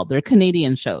was it called? They're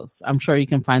Canadian shows. I'm sure you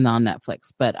can find them on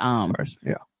Netflix. But of course,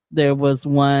 yeah. There was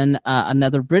one,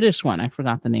 another British one. I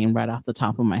forgot the name right off the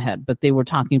top of my head, but they were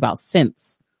talking about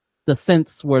synths. The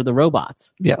synths were the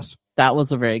robots. Yes. That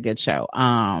was a very good show.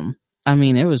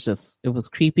 It was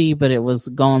creepy, but it was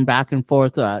going back and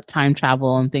forth, time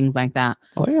travel and things like that.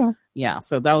 Oh, yeah. Yeah.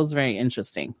 So that was very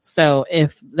interesting. So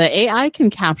if the AI can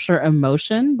capture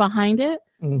emotion behind it,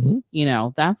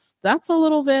 that's a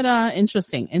little bit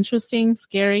interesting,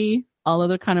 scary, all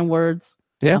other kind of words.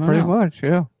 Yeah, pretty much.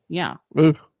 Yeah. Yeah.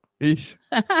 Ugh. Eesh.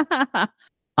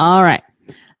 All right.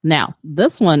 Now,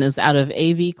 this one is out of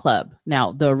AV Club.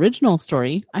 Now, the original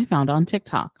story I found on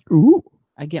TikTok. Ooh.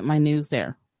 I get my news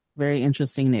there. Very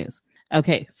interesting news.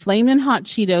 Okay. Flamin' Hot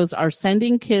Cheetos are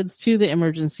sending kids to the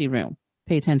emergency room.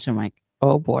 Pay attention, Mike.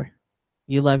 Oh, boy.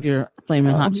 You love your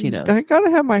Flamin' Hot Cheetos. I got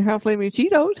to have my hot Flamin'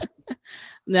 Cheetos.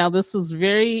 Now, this is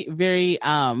very, very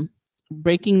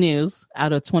breaking news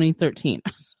out of 2013.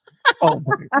 Oh,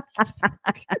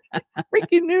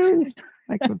 breaking news.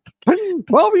 Like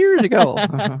 12 years ago.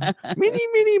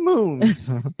 Many moons.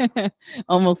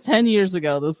 Almost 10 years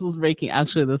ago. This was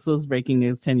breaking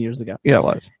news 10 years ago. Yeah, it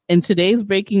was. In today's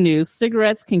breaking news,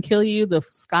 cigarettes can kill you. The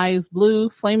sky is blue.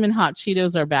 Flamin' Hot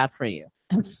Cheetos are bad for you.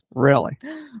 Really?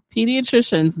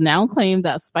 Pediatricians now claim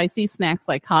that spicy snacks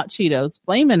like hot Cheetos,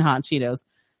 Flamin' Hot Cheetos,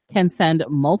 can send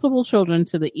multiple children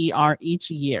to the ER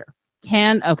each year.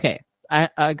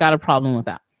 I got a problem with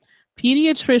that.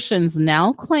 Pediatricians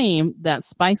now claim that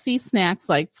spicy snacks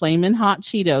like Flamin' Hot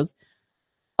Cheetos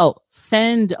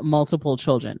send multiple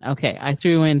children. Okay, I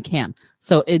threw in can.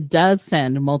 So it does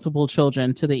send multiple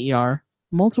children to the ER.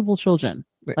 Multiple children.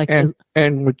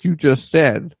 And what you just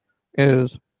said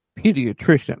is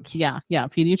pediatricians. Yeah,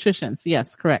 pediatricians.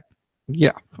 Yes, correct.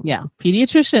 Yeah.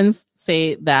 Pediatricians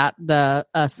say that the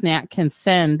snack can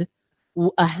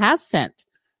has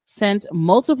sent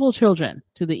multiple children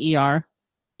to the ER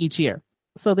each year.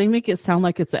 So they make it sound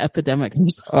like it's an epidemic.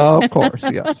 Of course,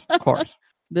 yes, of course.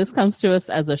 This comes to us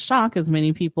as a shock, as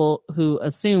many people who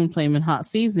assume Flamin' Hot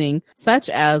seasoning, such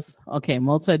as,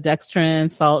 maltodextrin,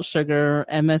 salt, sugar,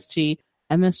 MSG.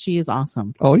 MSG is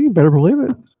awesome. Oh, you better believe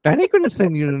it. That ain't going to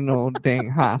send you to no dang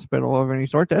hospital of any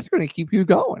sort. That's going to keep you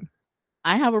going.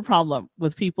 I have a problem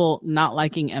with people not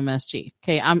liking MSG.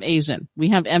 Okay, I'm Asian. We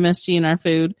have MSG in our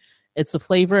food. It's a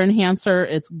flavor enhancer.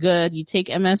 It's good. You take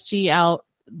MSG out,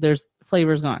 there's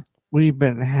flavor's gone. We've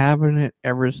been having it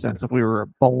ever since we were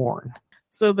born.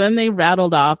 So then they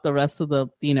rattled off the rest of the,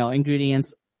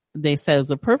 ingredients. They said it's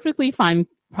a perfectly fine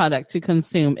product to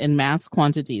consume in mass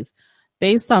quantities.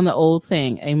 Based on the old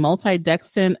saying, a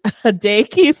multidextrin a day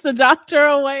keeps the doctor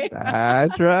away.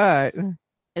 That's right.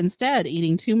 Instead,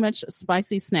 eating too much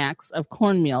spicy snacks of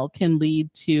cornmeal can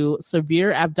lead to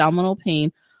severe abdominal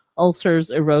pain, ulcers,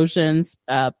 erosions,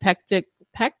 pectic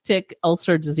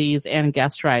ulcer disease, and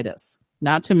gastritis.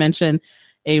 Not to mention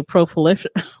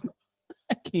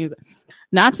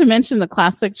Not to mention the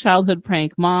classic childhood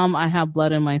prank, Mom, I have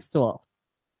blood in my stool.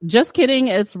 Just kidding,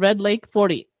 it's Red Lake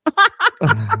 40.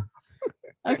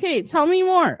 Okay, tell me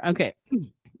more. Okay.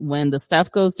 When the stuff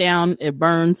goes down, it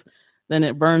burns. Then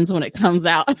it burns when it comes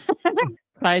out.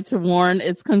 Tried to warn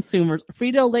its consumers.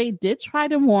 Frito-Lay did try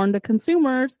to warn the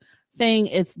consumers, saying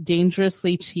it's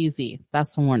dangerously cheesy.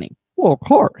 That's a warning. Well, of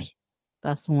course.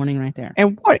 That's the warning right there.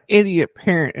 And what idiot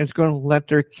parent is going to let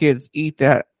their kids eat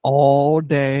that all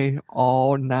day,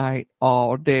 all night,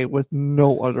 all day with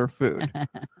no other food?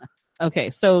 Okay,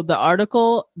 so the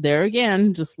article there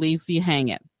again just leaves you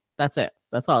hanging. That's it.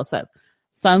 That's all it says.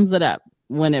 Sums it up.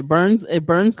 When it burns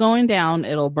going down,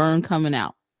 it'll burn coming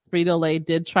out. Frito-Lay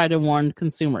did try to warn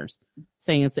consumers,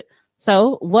 saying it's.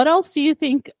 So what else do you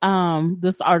think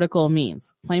this article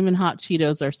means? Flamin' Hot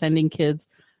Cheetos are sending kids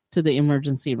to the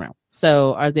emergency room.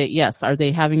 So are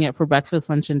they having it for breakfast,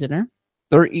 lunch, and dinner?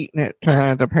 They're eating it.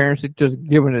 The parents are just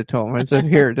giving it to them. It says,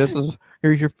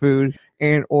 here's your food.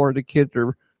 And or the kids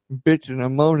are bitching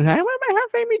and moaning, I want my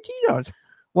hot flaming Cheetos.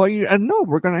 Well, no,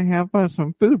 we're going to have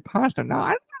some food pasta.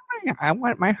 No, I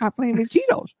want my hot flaming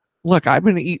Cheetos. Look, I've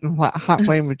been eating hot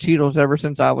flaming Cheetos ever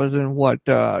since I was in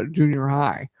junior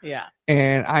high. Yeah.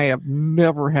 And I have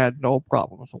never had no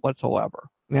problems whatsoever.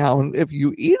 Now, if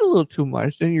you eat a little too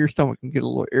much, then your stomach can get a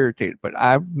little irritated. But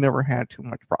I've never had too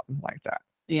much problem like that.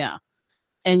 Yeah.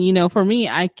 And for me,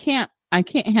 I can't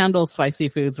handle spicy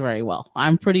foods very well.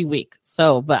 I'm pretty weak.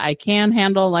 So, but I can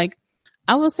handle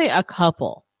I would say a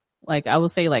couple. I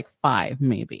would say 5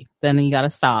 maybe. Then you got to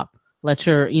stop. Let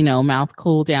your, mouth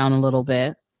cool down a little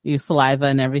bit. Use saliva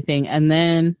and everything. And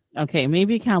then, okay,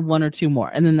 maybe you can have 1 or 2 more.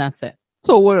 And then that's it.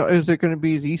 So what is it going to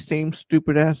be? These same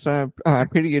stupid ass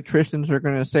pediatricians are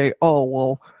going to say, oh,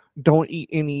 well, don't eat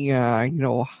any,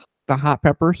 the hot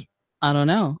peppers. I don't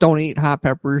know. Don't eat hot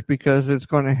peppers because it's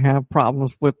going to have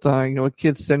problems with,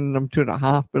 kids sending them to the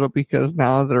hospital because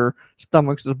now their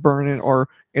stomachs is burning or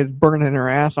it's burning their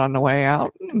ass on the way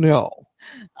out. No.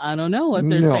 I don't know what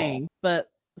they're saying. But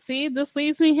see, this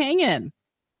leaves me hanging.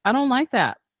 I don't like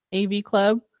that. AV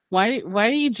Club, why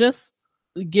do you just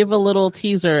give a little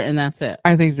teaser and that's it?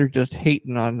 I think they're just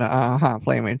hating on hot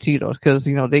flaming Cheetos because,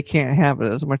 they can't have it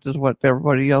as much as what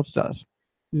everybody else does.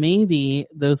 Maybe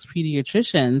those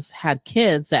pediatricians had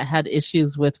kids that had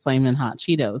issues with Flamin' Hot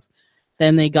Cheetos.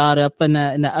 Then they got up in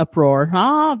an uproar.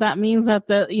 That means that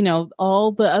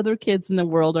all the other kids in the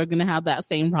world are going to have that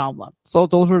same problem. So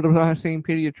those are the same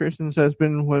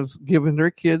pediatricians was giving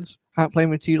their kids hot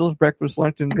flaming Cheetos breakfast,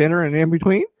 lunch, and dinner, and in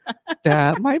between.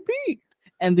 That might be.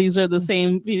 And these are the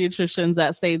same pediatricians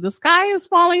that say the sky is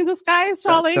falling. The sky is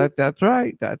falling. That's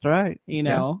right. That's right.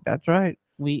 Yeah, that's right.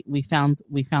 We found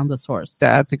the source.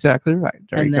 That's exactly right.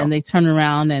 And then they turn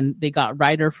around and they got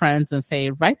writer friends and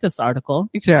say, write this article.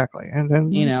 Exactly. And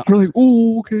then they're like,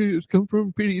 oh, okay, it's come from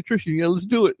a pediatrician. Yeah, let's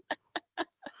do it.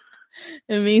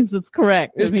 It means it's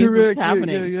correct. It means correct. It's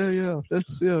happening. Yeah.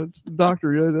 It's a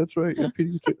doctor. Yeah, that's right. Yeah,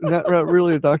 not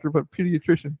really a doctor, but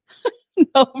pediatrician.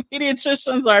 No,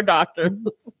 pediatricians are doctors.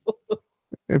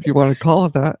 If you want to call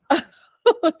it that.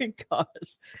 Oh my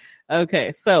gosh.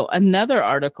 Okay, so another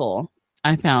article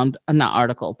I found,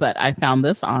 I found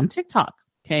this on TikTok.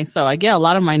 Okay, so I get a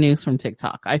lot of my news from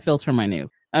TikTok. I filter my news.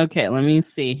 Okay, let me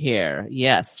see here.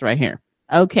 Yes, right here.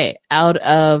 Okay, out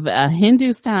of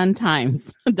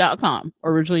HindustanTimes.com,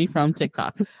 originally from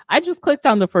TikTok. I just clicked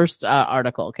on the first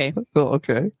article, okay? Oh,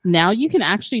 okay. Now you can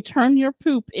actually turn your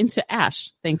poop into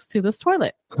ash thanks to this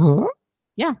toilet. Huh?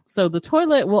 Yeah, so the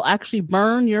toilet will actually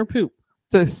burn your poop.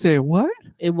 To say what?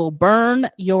 It will burn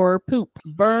your poop,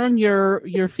 burn your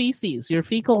feces, your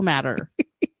fecal matter,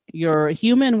 your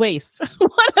human waste.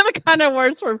 What other kind of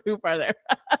words for poop are there?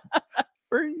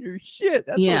 Burn your shit.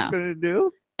 That's what it's going to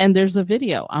do. And there's a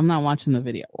video. I'm not watching the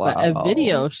video. Wow. But a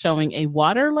video showing a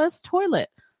waterless toilet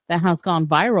that has gone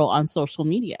viral on social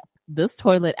media. This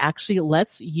toilet actually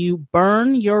lets you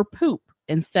burn your poop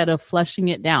instead of flushing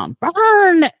it down.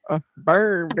 Burn!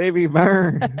 Burn, baby,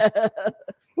 burn.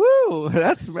 Woo,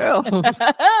 that smells.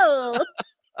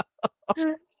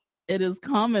 It is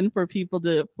common for people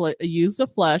to use the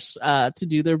flush to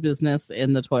do their business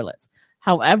in the toilets.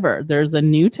 However, there's a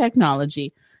new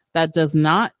technology that does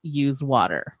not use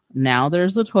water. Now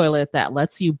there's a toilet that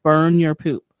lets you burn your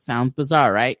poop. Sounds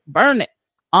bizarre, right? Burn it.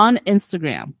 On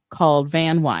Instagram, called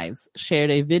Van Wives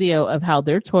shared a video of how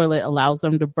their toilet allows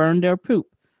them to burn their poop,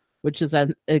 which has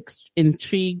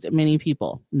intrigued many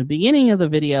people. In the beginning of the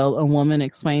video, a woman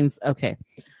explains, okay,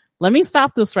 let me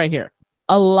stop this right here.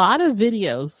 A lot of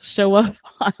videos show up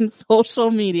on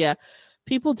social media,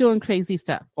 people doing crazy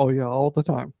stuff. Oh, yeah, all the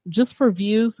time. Just for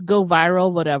views, go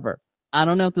viral, whatever. I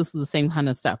don't know if this is the same kind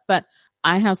of stuff, but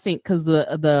I have seen, because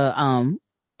the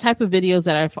type of videos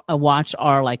that I watch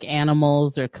are like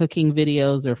animals or cooking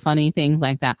videos or funny things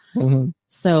like that. Mm-hmm.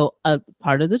 So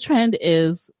part of the trend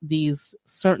is these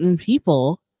certain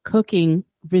people cooking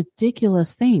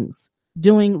ridiculous things,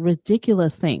 doing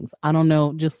ridiculous things. I don't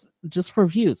know, just for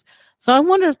views. So I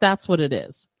wonder if that's what it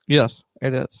is. Yes,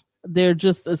 it is. They're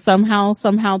just somehow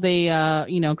they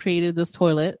created this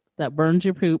toilet that burns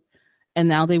your poop, and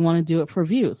now they want to do it for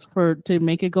views, to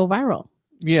make it go viral.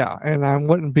 Yeah, and I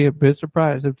wouldn't be a bit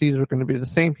surprised if these are going to be the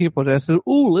same people that said,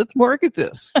 "Ooh, let's market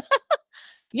this."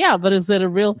 Yeah, but is it a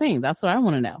real thing? That's what I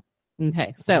want to know.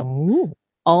 Okay, so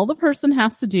all the person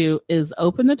has to do is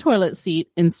open the toilet seat,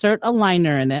 insert a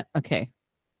liner in it. Okay.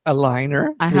 A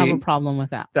liner? I have a problem with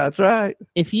that. That's right.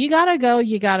 If you gotta go,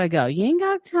 you gotta go. You ain't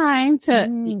got time to,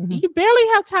 you barely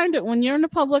have time to, when you're in a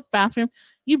public bathroom,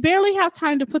 you barely have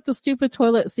time to put the stupid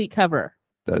toilet seat cover.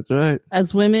 That's right.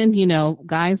 As women,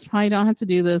 guys probably don't have to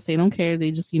do this. They don't care. They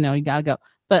just, you gotta go.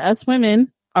 But us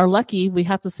women are lucky. We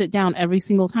have to sit down every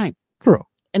single time. True.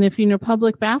 And if you're in a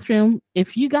public bathroom,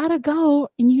 if you gotta go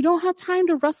and you don't have time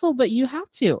to wrestle, but you have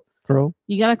to. True.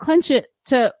 You gotta clench it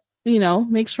to,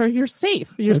 make sure you're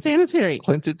safe. You're sanitary.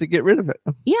 Clench it to get rid of it.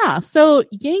 Yeah. So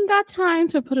you ain't got time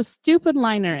to put a stupid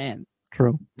liner in.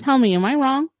 True. Tell me, am I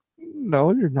wrong?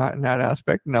 No, you're not in that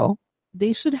aspect. No.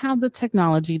 They should have the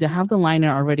technology to have the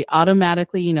liner already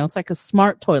automatically. It's like a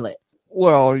smart toilet.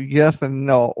 Well, yes and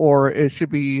no. Or it should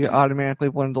be automatically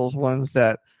one of those ones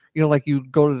that, like you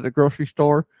go to the grocery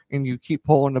store and you keep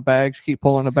pulling the bags.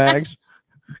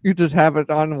 You just have it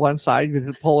on one side. You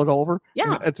just pull it over.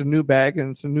 Yeah. It's a new bag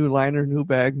and it's a new liner, new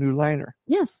bag, new liner.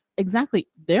 Yes, exactly.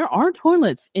 There are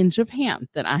toilets in Japan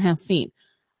that I have seen.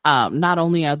 Not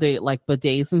only are they like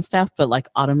bidets and stuff, but like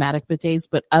automatic bidets,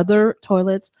 but other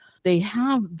toilets, they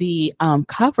have the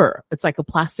cover. It's like a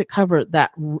plastic cover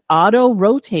that auto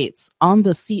rotates on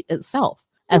the seat itself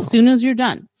as soon as you're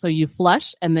done. So you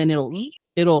flush and then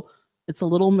it's a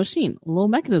little machine, a little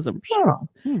mechanism. Oh.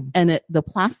 And the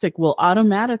plastic will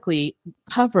automatically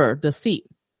cover the seat.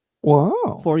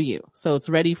 Wow. For you. So it's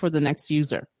ready for the next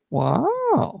user.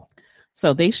 Wow.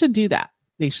 So they should do that.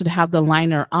 They should have the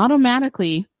liner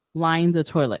automatically line the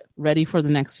toilet, ready for the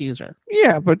next user.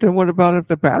 Yeah, but then what about if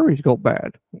the batteries go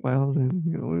bad? Well,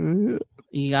 then,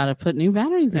 you got to put new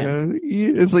batteries in.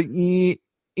 It's like,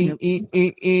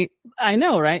 I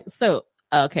know, right? So,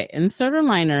 okay, insert a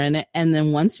liner in it, and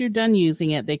then once you're done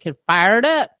using it, they could fire it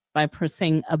up by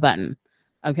pressing a button.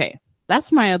 Okay,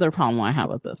 that's my other problem I have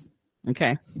with this.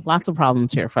 Okay, lots of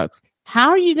problems here, folks. How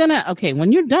are you going to,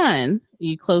 when you're done,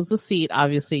 you close the seat,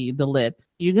 obviously the lid.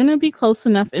 You're going to be close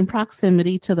enough in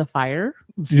proximity to the fire.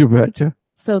 You betcha.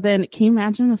 So then, can you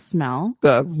imagine the smell?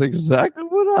 That's exactly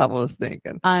what I was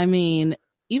thinking. I mean,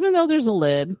 even though there's a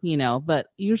lid, but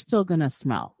you're still going to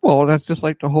smell. Well, that's just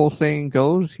like the whole saying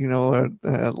goes,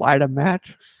 light a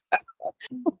match.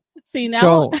 See,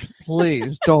 now.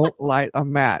 Please don't light a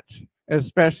match,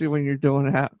 especially when you're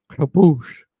doing that.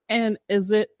 Kaboosh. And is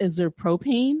there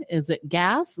propane? Is it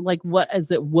gas? Like, what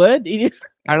is it? Wood?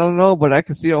 I don't know, but I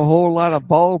can see a whole lot of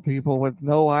bald people with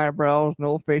no eyebrows,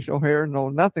 no facial hair, no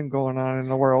nothing going on in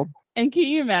the world. And can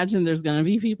you imagine there's going to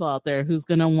be people out there who's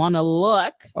going to want to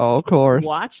look? Oh, of course.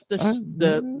 Watch the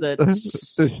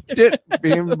shit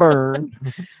being burned.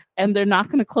 And they're not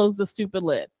going to close the stupid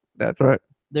lid. That's right.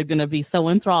 They're going to be so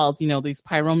enthralled. These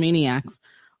pyromaniacs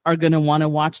are going to want to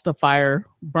watch the fire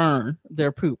burn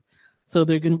their poop. So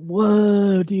they're going to,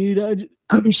 whoa, dude.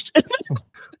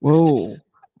 Whoa.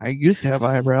 I used to have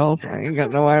eyebrows. I ain't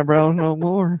got no eyebrows no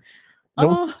more.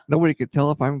 Nobody could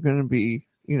tell if I'm going to be,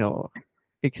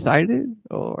 excited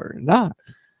or not.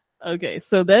 Okay.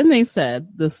 So then they said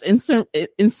this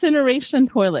incineration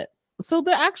toilet. So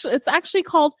it's actually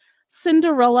called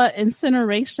Cinderella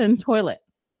incineration toilet.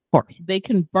 Of course. They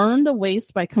can burn the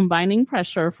waste by combining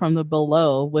pressure from the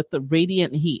below with the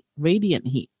radiant heat. Radiant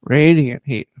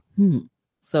heat.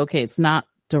 So, it's not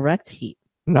direct heat.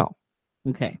 No.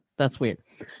 Okay, that's weird.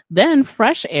 Then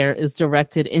fresh air is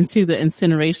directed into the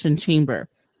incineration chamber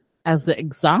as the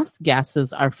exhaust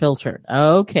gases are filtered.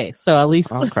 Okay, so at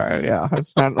least... Okay, yeah,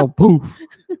 it's not no poof.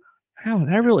 Wow,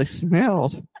 that really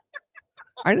smells.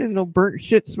 I didn't know burnt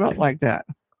shit smelled like that.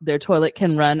 Their toilet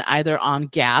can run either on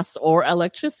gas or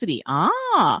electricity.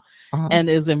 And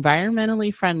is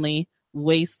environmentally friendly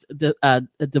waste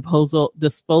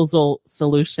disposal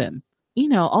solution.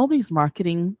 All these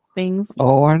marketing things.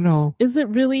 Oh, I know. Is it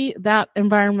really that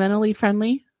environmentally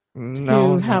friendly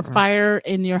to have fire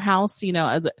in your house?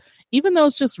 Even though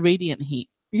it's just radiant heat.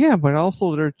 Yeah, but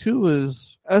also there too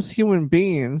is us human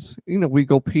beings. We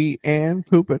go pee and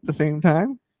poop at the same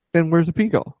time. Then where's the pee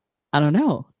go? I don't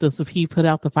know. Does the pee put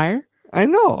out the fire? I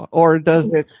know. Or does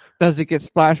it get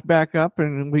splashed back up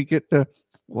and we get the...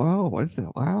 Whoa, what's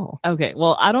that? Wow. Okay,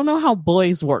 well, I don't know how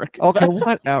boys work. Okay,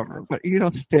 whatever. But,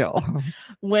 still.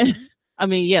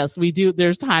 Yes, we do.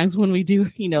 There's times when we do,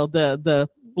 the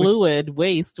fluid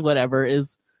waste, whatever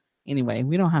is... Anyway,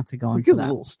 we don't have to go into that. A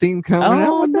little steam coming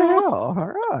out. What the hell?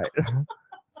 All right.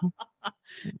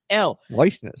 Ew.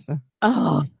 Moistness.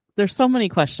 Oh, there's so many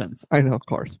questions. I know, of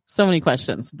course. So many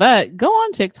questions. But go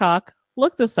on TikTok,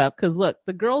 look this up, because look,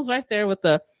 the girl's right there with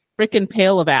the freaking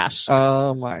pail of ash.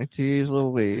 Oh my geez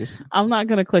Louise. I'm not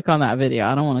going to click on that video.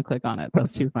 I don't want to click on it.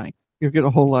 That's too funny. You'll get a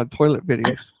whole lot of toilet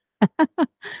videos.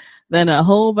 Then a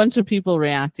whole bunch of people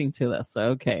reacting to this. So,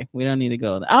 okay, we don't need to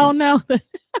go there. Oh no.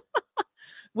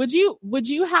 Would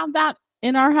you have that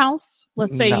in our house?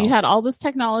 Let's say No. you had all this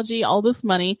technology, all this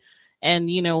money, and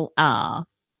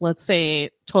let's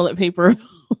say toilet paper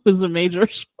was a major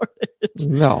shortage.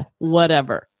 No.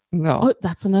 Whatever. No. Oh,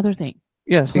 that's another thing.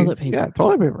 Yeah, toilet paper. Yeah,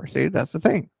 toilet paper. See, that's the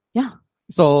thing. Yeah.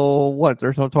 So what?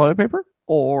 There's no toilet paper?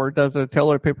 Or does the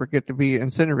toilet paper get to be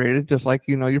incinerated just like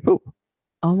your poop?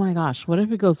 Oh my gosh. What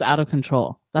if it goes out of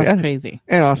control? That's crazy.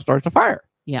 And it starts a fire.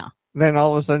 Yeah. Then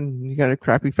all of a sudden you got a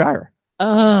crappy fire.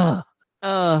 Not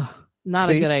a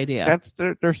good idea.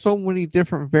 There's so many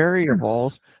different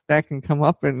variables that can come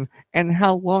up, and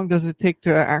how long does it take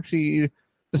to actually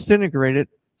disintegrate it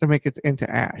to make it into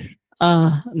ash?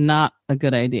 Not a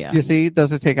good idea. You see,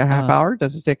 does it take a half hour?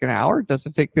 Does it take an hour? Does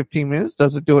it take 15 minutes?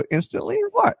 Does it do it instantly or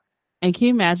what? And can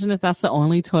you imagine if that's the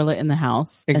only toilet in the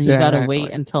house and Exactly. you got to wait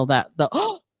until what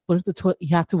if the toilet?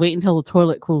 You have to wait until the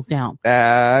toilet cools down.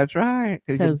 That's right.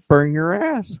 Because you burn your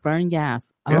ass. Burn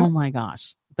gas. Yeah. Oh my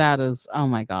gosh. That's so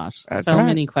right.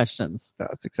 many questions.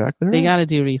 That's exactly right. They got to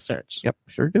do research. Yep,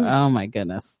 sure do. Oh my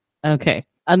goodness. Okay.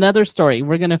 Another story.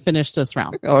 We're going to finish this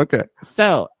round. Okay.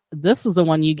 So this is the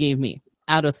one you gave me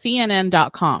out of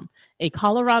CNN.com. A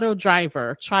Colorado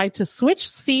driver tried to switch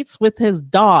seats with his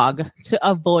dog to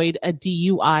avoid a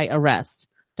DUI arrest.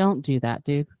 Don't do that,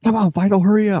 dude. Come on, Vital,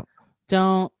 hurry up.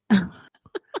 Don't.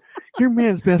 Your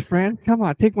man's best friend. Come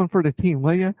on, take one for the team,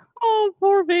 will you? Oh,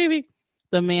 poor baby.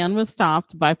 The man was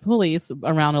stopped by police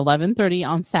around 11:30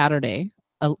 on Saturday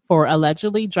for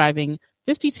allegedly driving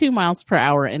 52 miles per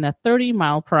hour in a 30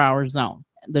 mile per hour zone.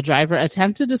 The driver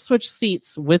attempted to switch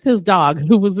seats with his dog,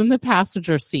 who was in the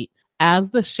passenger seat, as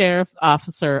the sheriff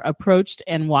officer approached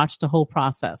and watched the whole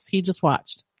process. He just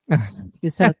watched. He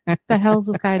said, "What the hell is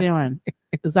this guy doing?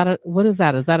 What is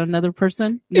that? Is that another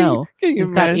person? No.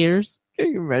 He's got ears."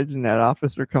 Can you imagine that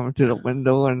officer coming to the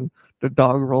window and the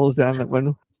dog rolls down the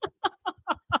window?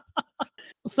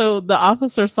 So the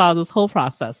officer saw this whole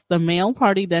process. The male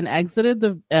party then exited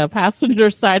the passenger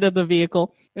side of the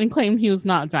vehicle and claimed he was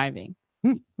not driving.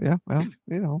 Yeah, well,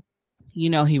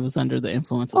 he was under the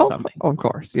influence of something. Of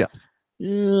course, yes.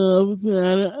 Yeah,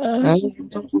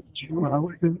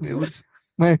 it was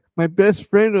my best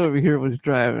friend over here was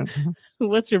driving.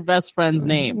 What's your best friend's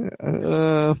name?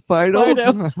 Fido.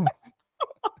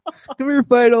 Come here,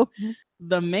 Fido.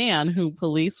 The man who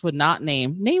police would not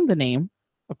name the name.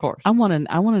 Of course. I want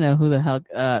to know who the hell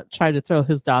tried to throw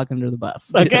his dog under the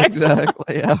bus. Okay. Yeah,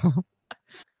 exactly. Yeah.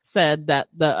 Said that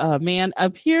the man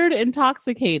appeared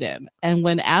intoxicated, and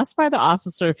when asked by the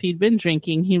officer if he'd been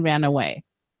drinking, he ran away.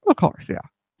 Of course, yeah.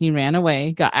 He ran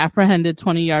away, got apprehended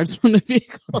 20 yards from the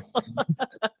vehicle.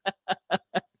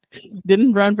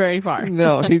 Didn't run very far.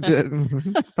 No, he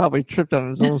didn't. Probably tripped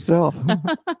on his own self.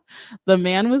 The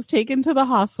man was taken to the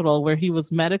hospital where he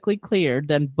was medically cleared,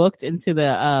 then booked into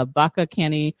the Baca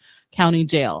County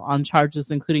Jail on charges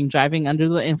including driving under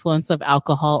the influence of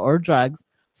alcohol or drugs,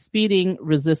 speeding,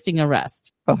 resisting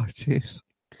arrest. Oh, jeez.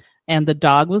 And the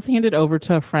dog was handed over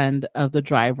to a friend of the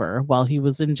driver while he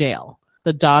was in jail.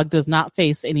 The dog does not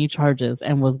face any charges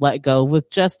and was let go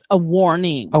with just a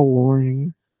warning. A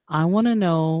warning. I want to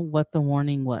know what the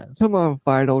warning was. Come on,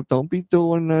 Fido. Don't be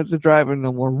doing the driving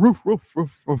no more. Roof, roof,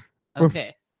 roof, roof.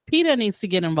 Okay. PETA needs to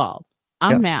get involved.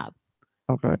 I'm mad.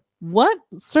 Okay. What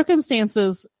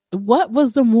circumstances, what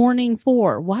was the warning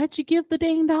for? Why'd you give the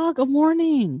dang dog a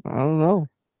warning? I don't know.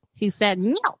 He said,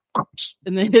 no.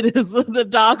 And then hit the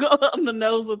dog on the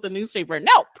nose with the newspaper.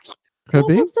 No. Could what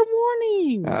be. was the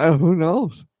warning? Who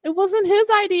knows? It wasn't his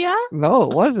idea. No,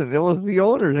 it wasn't. It was the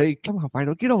owner. Hey, come on,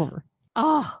 Fido, get over.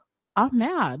 Oh, I'm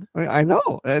mad. I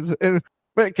know.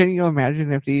 But can you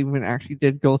imagine if they even actually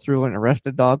did go through and arrest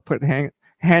the dog, put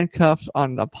handcuffs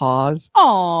on the paws?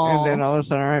 Oh. And then all of a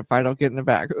sudden, all right, Fido, get in the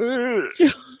back.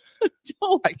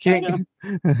 I can't.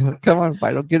 Come on,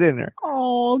 Fido, get in there.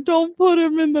 Oh, don't put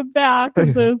him in the back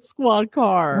of the squad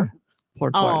car. Poor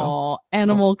Fido. Oh,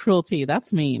 animal cruelty.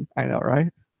 That's mean. I know,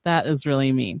 right? That is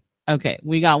really mean. Okay,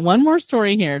 we got one more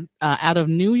story here out of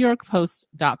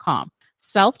NewYorkPost.com.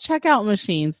 Self-checkout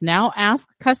machines now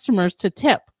ask customers to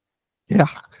tip. Yeah.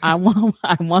 I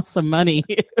want some money,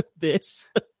 bitch.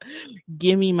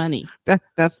 Give me money.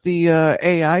 That's the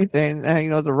AI thing.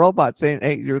 The robot saying,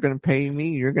 hey, you're going to pay me.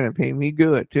 You're going to pay me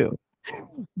good, too.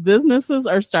 Businesses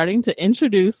are starting to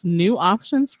introduce new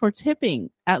options for tipping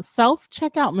at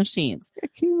self-checkout machines,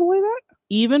 Can you believe that?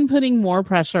 even putting more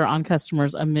pressure on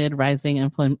customers amid rising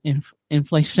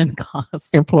inflation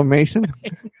costs. Inflammation.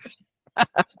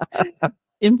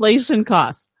 Inflation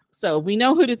costs. So we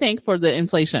know who to thank for the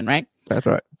inflation, right? That's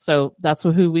right. So that's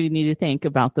who we need to thank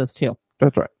about this too.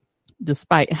 That's right.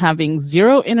 Despite having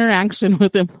zero interaction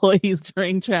with employees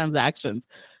during transactions,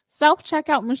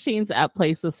 self-checkout machines at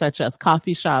places such as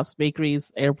coffee shops,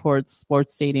 bakeries, airports,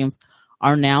 sports stadiums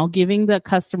are now giving the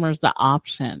customers the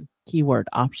option, keyword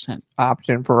option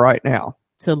for right now.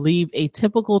 to leave a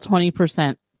typical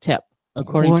 20% tip,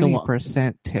 according to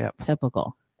 20% tip.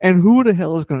 Typical. And who the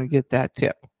hell is going to get that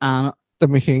tip? The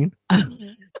machine.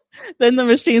 Then the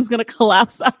machine's going to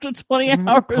collapse after 20 hours.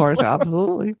 Of course,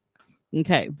 absolutely.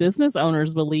 Okay. Business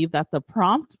owners believe that the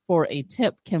prompt for a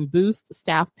tip can boost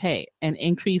staff pay and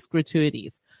increase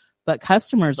gratuities, but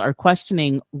customers are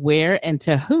questioning where and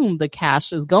to whom the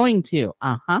cash is going to.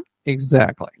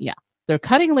 Exactly. Yeah. They're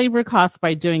cutting labor costs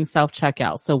by doing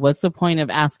self-checkout. So what's the point of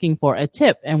asking for a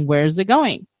tip and where is it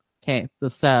going? Okay.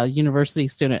 This university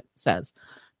student says,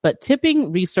 but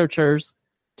tipping researchers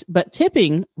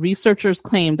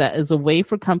claim that is a way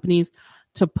for companies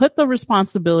to put the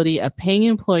responsibility of paying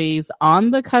employees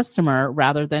on the customer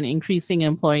rather than increasing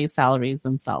employee salaries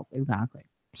themselves. Exactly.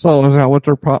 So is that what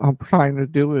they're trying to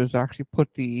do, is actually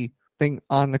put the thing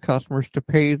on the customers to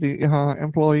pay the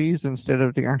employees instead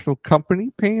of the actual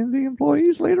company paying the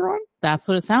employees later on? That's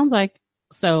what it sounds like.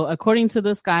 So according to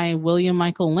this guy, William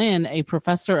Michael Lynn, a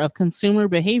professor of consumer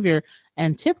behavior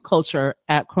and tip culture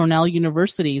at Cornell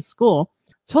University School,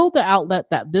 told the outlet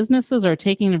that businesses are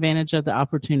taking advantage of the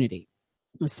opportunity.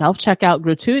 The self-checkout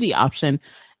gratuity option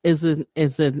is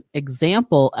an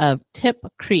example of tip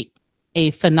creep,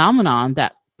 a phenomenon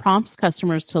that prompts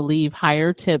customers to leave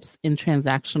higher tips in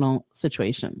transactional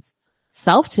situations.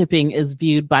 Self-tipping is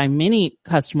viewed by many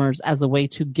customers as a way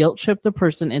to guilt trip the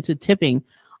person into tipping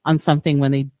on something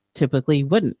when they typically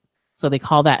wouldn't. So they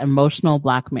call that emotional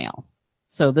blackmail.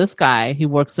 So this guy, who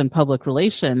works in public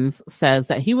relations, says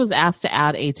that he was asked to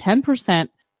add a 10%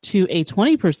 to a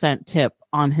 20% tip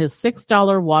on his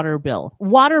 $6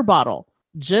 water bottle.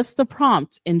 Just the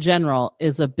prompt in general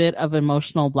is a bit of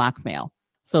emotional blackmail.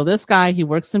 So this guy, he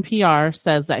works in PR,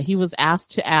 says that he was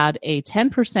asked to add a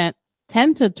 10 to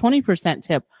 20%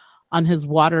 tip on his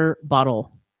water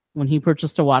bottle when he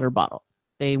purchased a water bottle.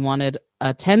 They wanted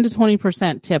a 10 to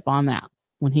 20% tip on that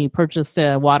when he purchased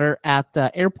water at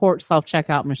the airport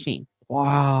self-checkout machine.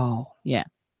 Wow. Yeah,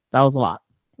 that was a lot.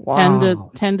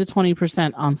 Wow. 10 to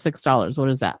 20% on $6. What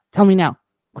is that? Tell me now.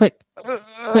 Quick.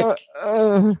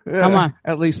 Come on.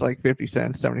 At least like 50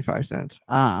 cents, 75 cents.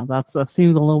 That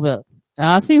seems a little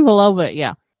bit.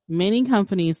 Yeah. Many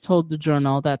companies told the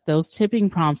Journal that those tipping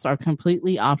prompts are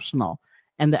completely optional,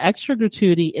 and the extra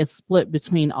gratuity is split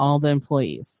between all the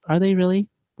employees. Are they really?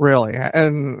 Really?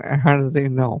 And how do they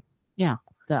know? Yeah,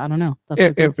 I don't know.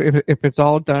 If it's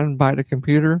all done by the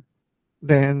computer,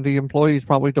 then the employees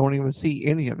probably don't even see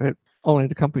any of it. Only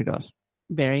the company does.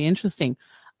 Very interesting.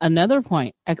 Another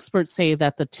point, experts say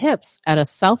that the tips at a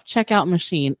self-checkout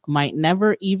machine might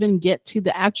never even get to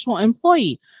the actual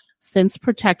employee, since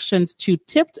protections to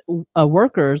tipped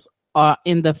workers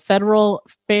in the Federal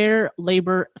Fair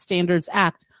Labor Standards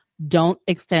Act don't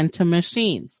extend to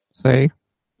machines. Say?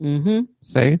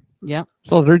 Yep.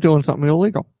 So they're doing something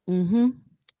illegal.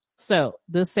 So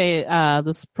this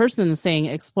person is saying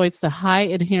exploits the high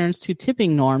adherence to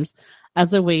tipping norms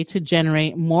as a way to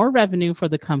generate more revenue for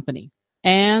the company.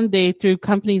 And they threw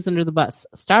companies under the bus.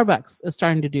 Starbucks is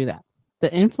starting to do that.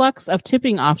 The influx of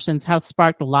tipping options have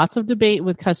sparked lots of debate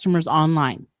with customers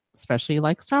online, especially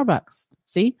like Starbucks.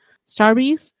 See?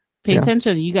 Starbies? Pay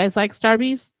attention. You guys like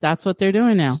Starbies? That's what they're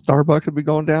doing now. Starbucks will be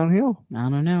going downhill. I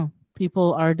don't know.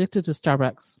 People are addicted to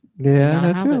Starbucks.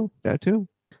 Yeah, that too.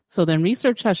 So then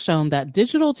research has shown that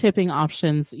digital tipping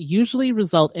options usually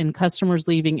result in customers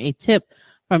leaving a tip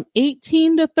from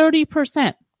 18 to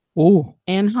 30%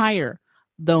 and higher,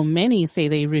 though many say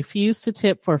they refuse to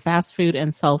tip for fast food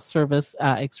and self-service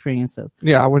experiences.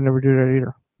 Yeah, I would never do that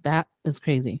either. That is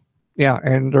crazy. Yeah,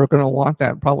 and they're going to want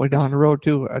that probably down the road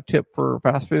too, a tip for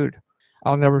fast food.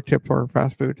 I'll never tip for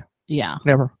fast food. Yeah.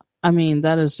 Never. I mean,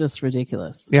 that is just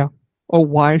ridiculous. Yeah. Or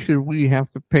why should we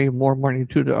have to pay more money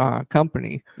to the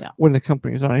company when the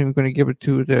company is not even going to give it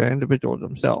to the individuals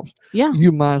themselves? Yeah.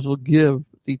 You might as well give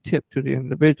the tip to the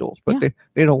individuals, but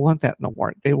they don't want that no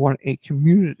more. They want a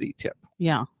community tip.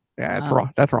 Yeah. Yeah, that's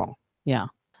wrong. That's wrong. Yeah.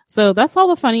 So that's all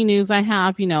the funny news I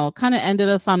have. Kind of ended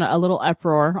us on a little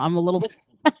uproar. I'm a little bit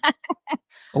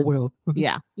Oh, well.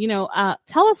 Yeah.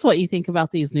 Tell us what you think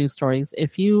about these news stories.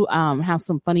 If you have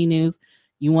some funny news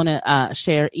you want to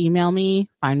share, email me,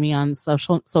 find me on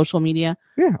social media.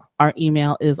 Yeah. Our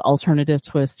email is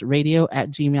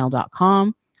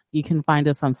alternativetwistradio@gmail.com. You can find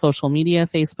us on social media,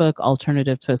 Facebook,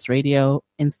 Alternative Twist Radio.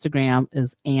 Instagram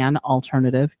is Ann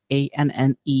Alternative,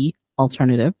 ANNE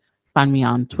Alternative. Find me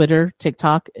on Twitter.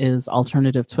 TikTok is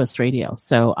Alternative Twist Radio.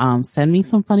 So send me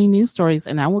some funny news stories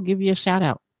and I will give you a shout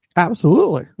out.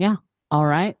 Absolutely. Yeah. All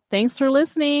right. Thanks for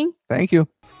listening. Thank you.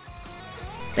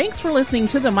 Thanks for listening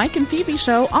to the Mike and Phebe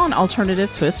Show on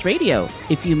Alternative Twist Radio.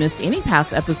 If you missed any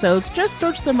past episodes, just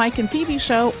search the Mike and Phebe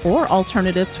Show or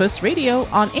Alternative Twist Radio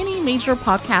on any major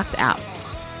podcast app.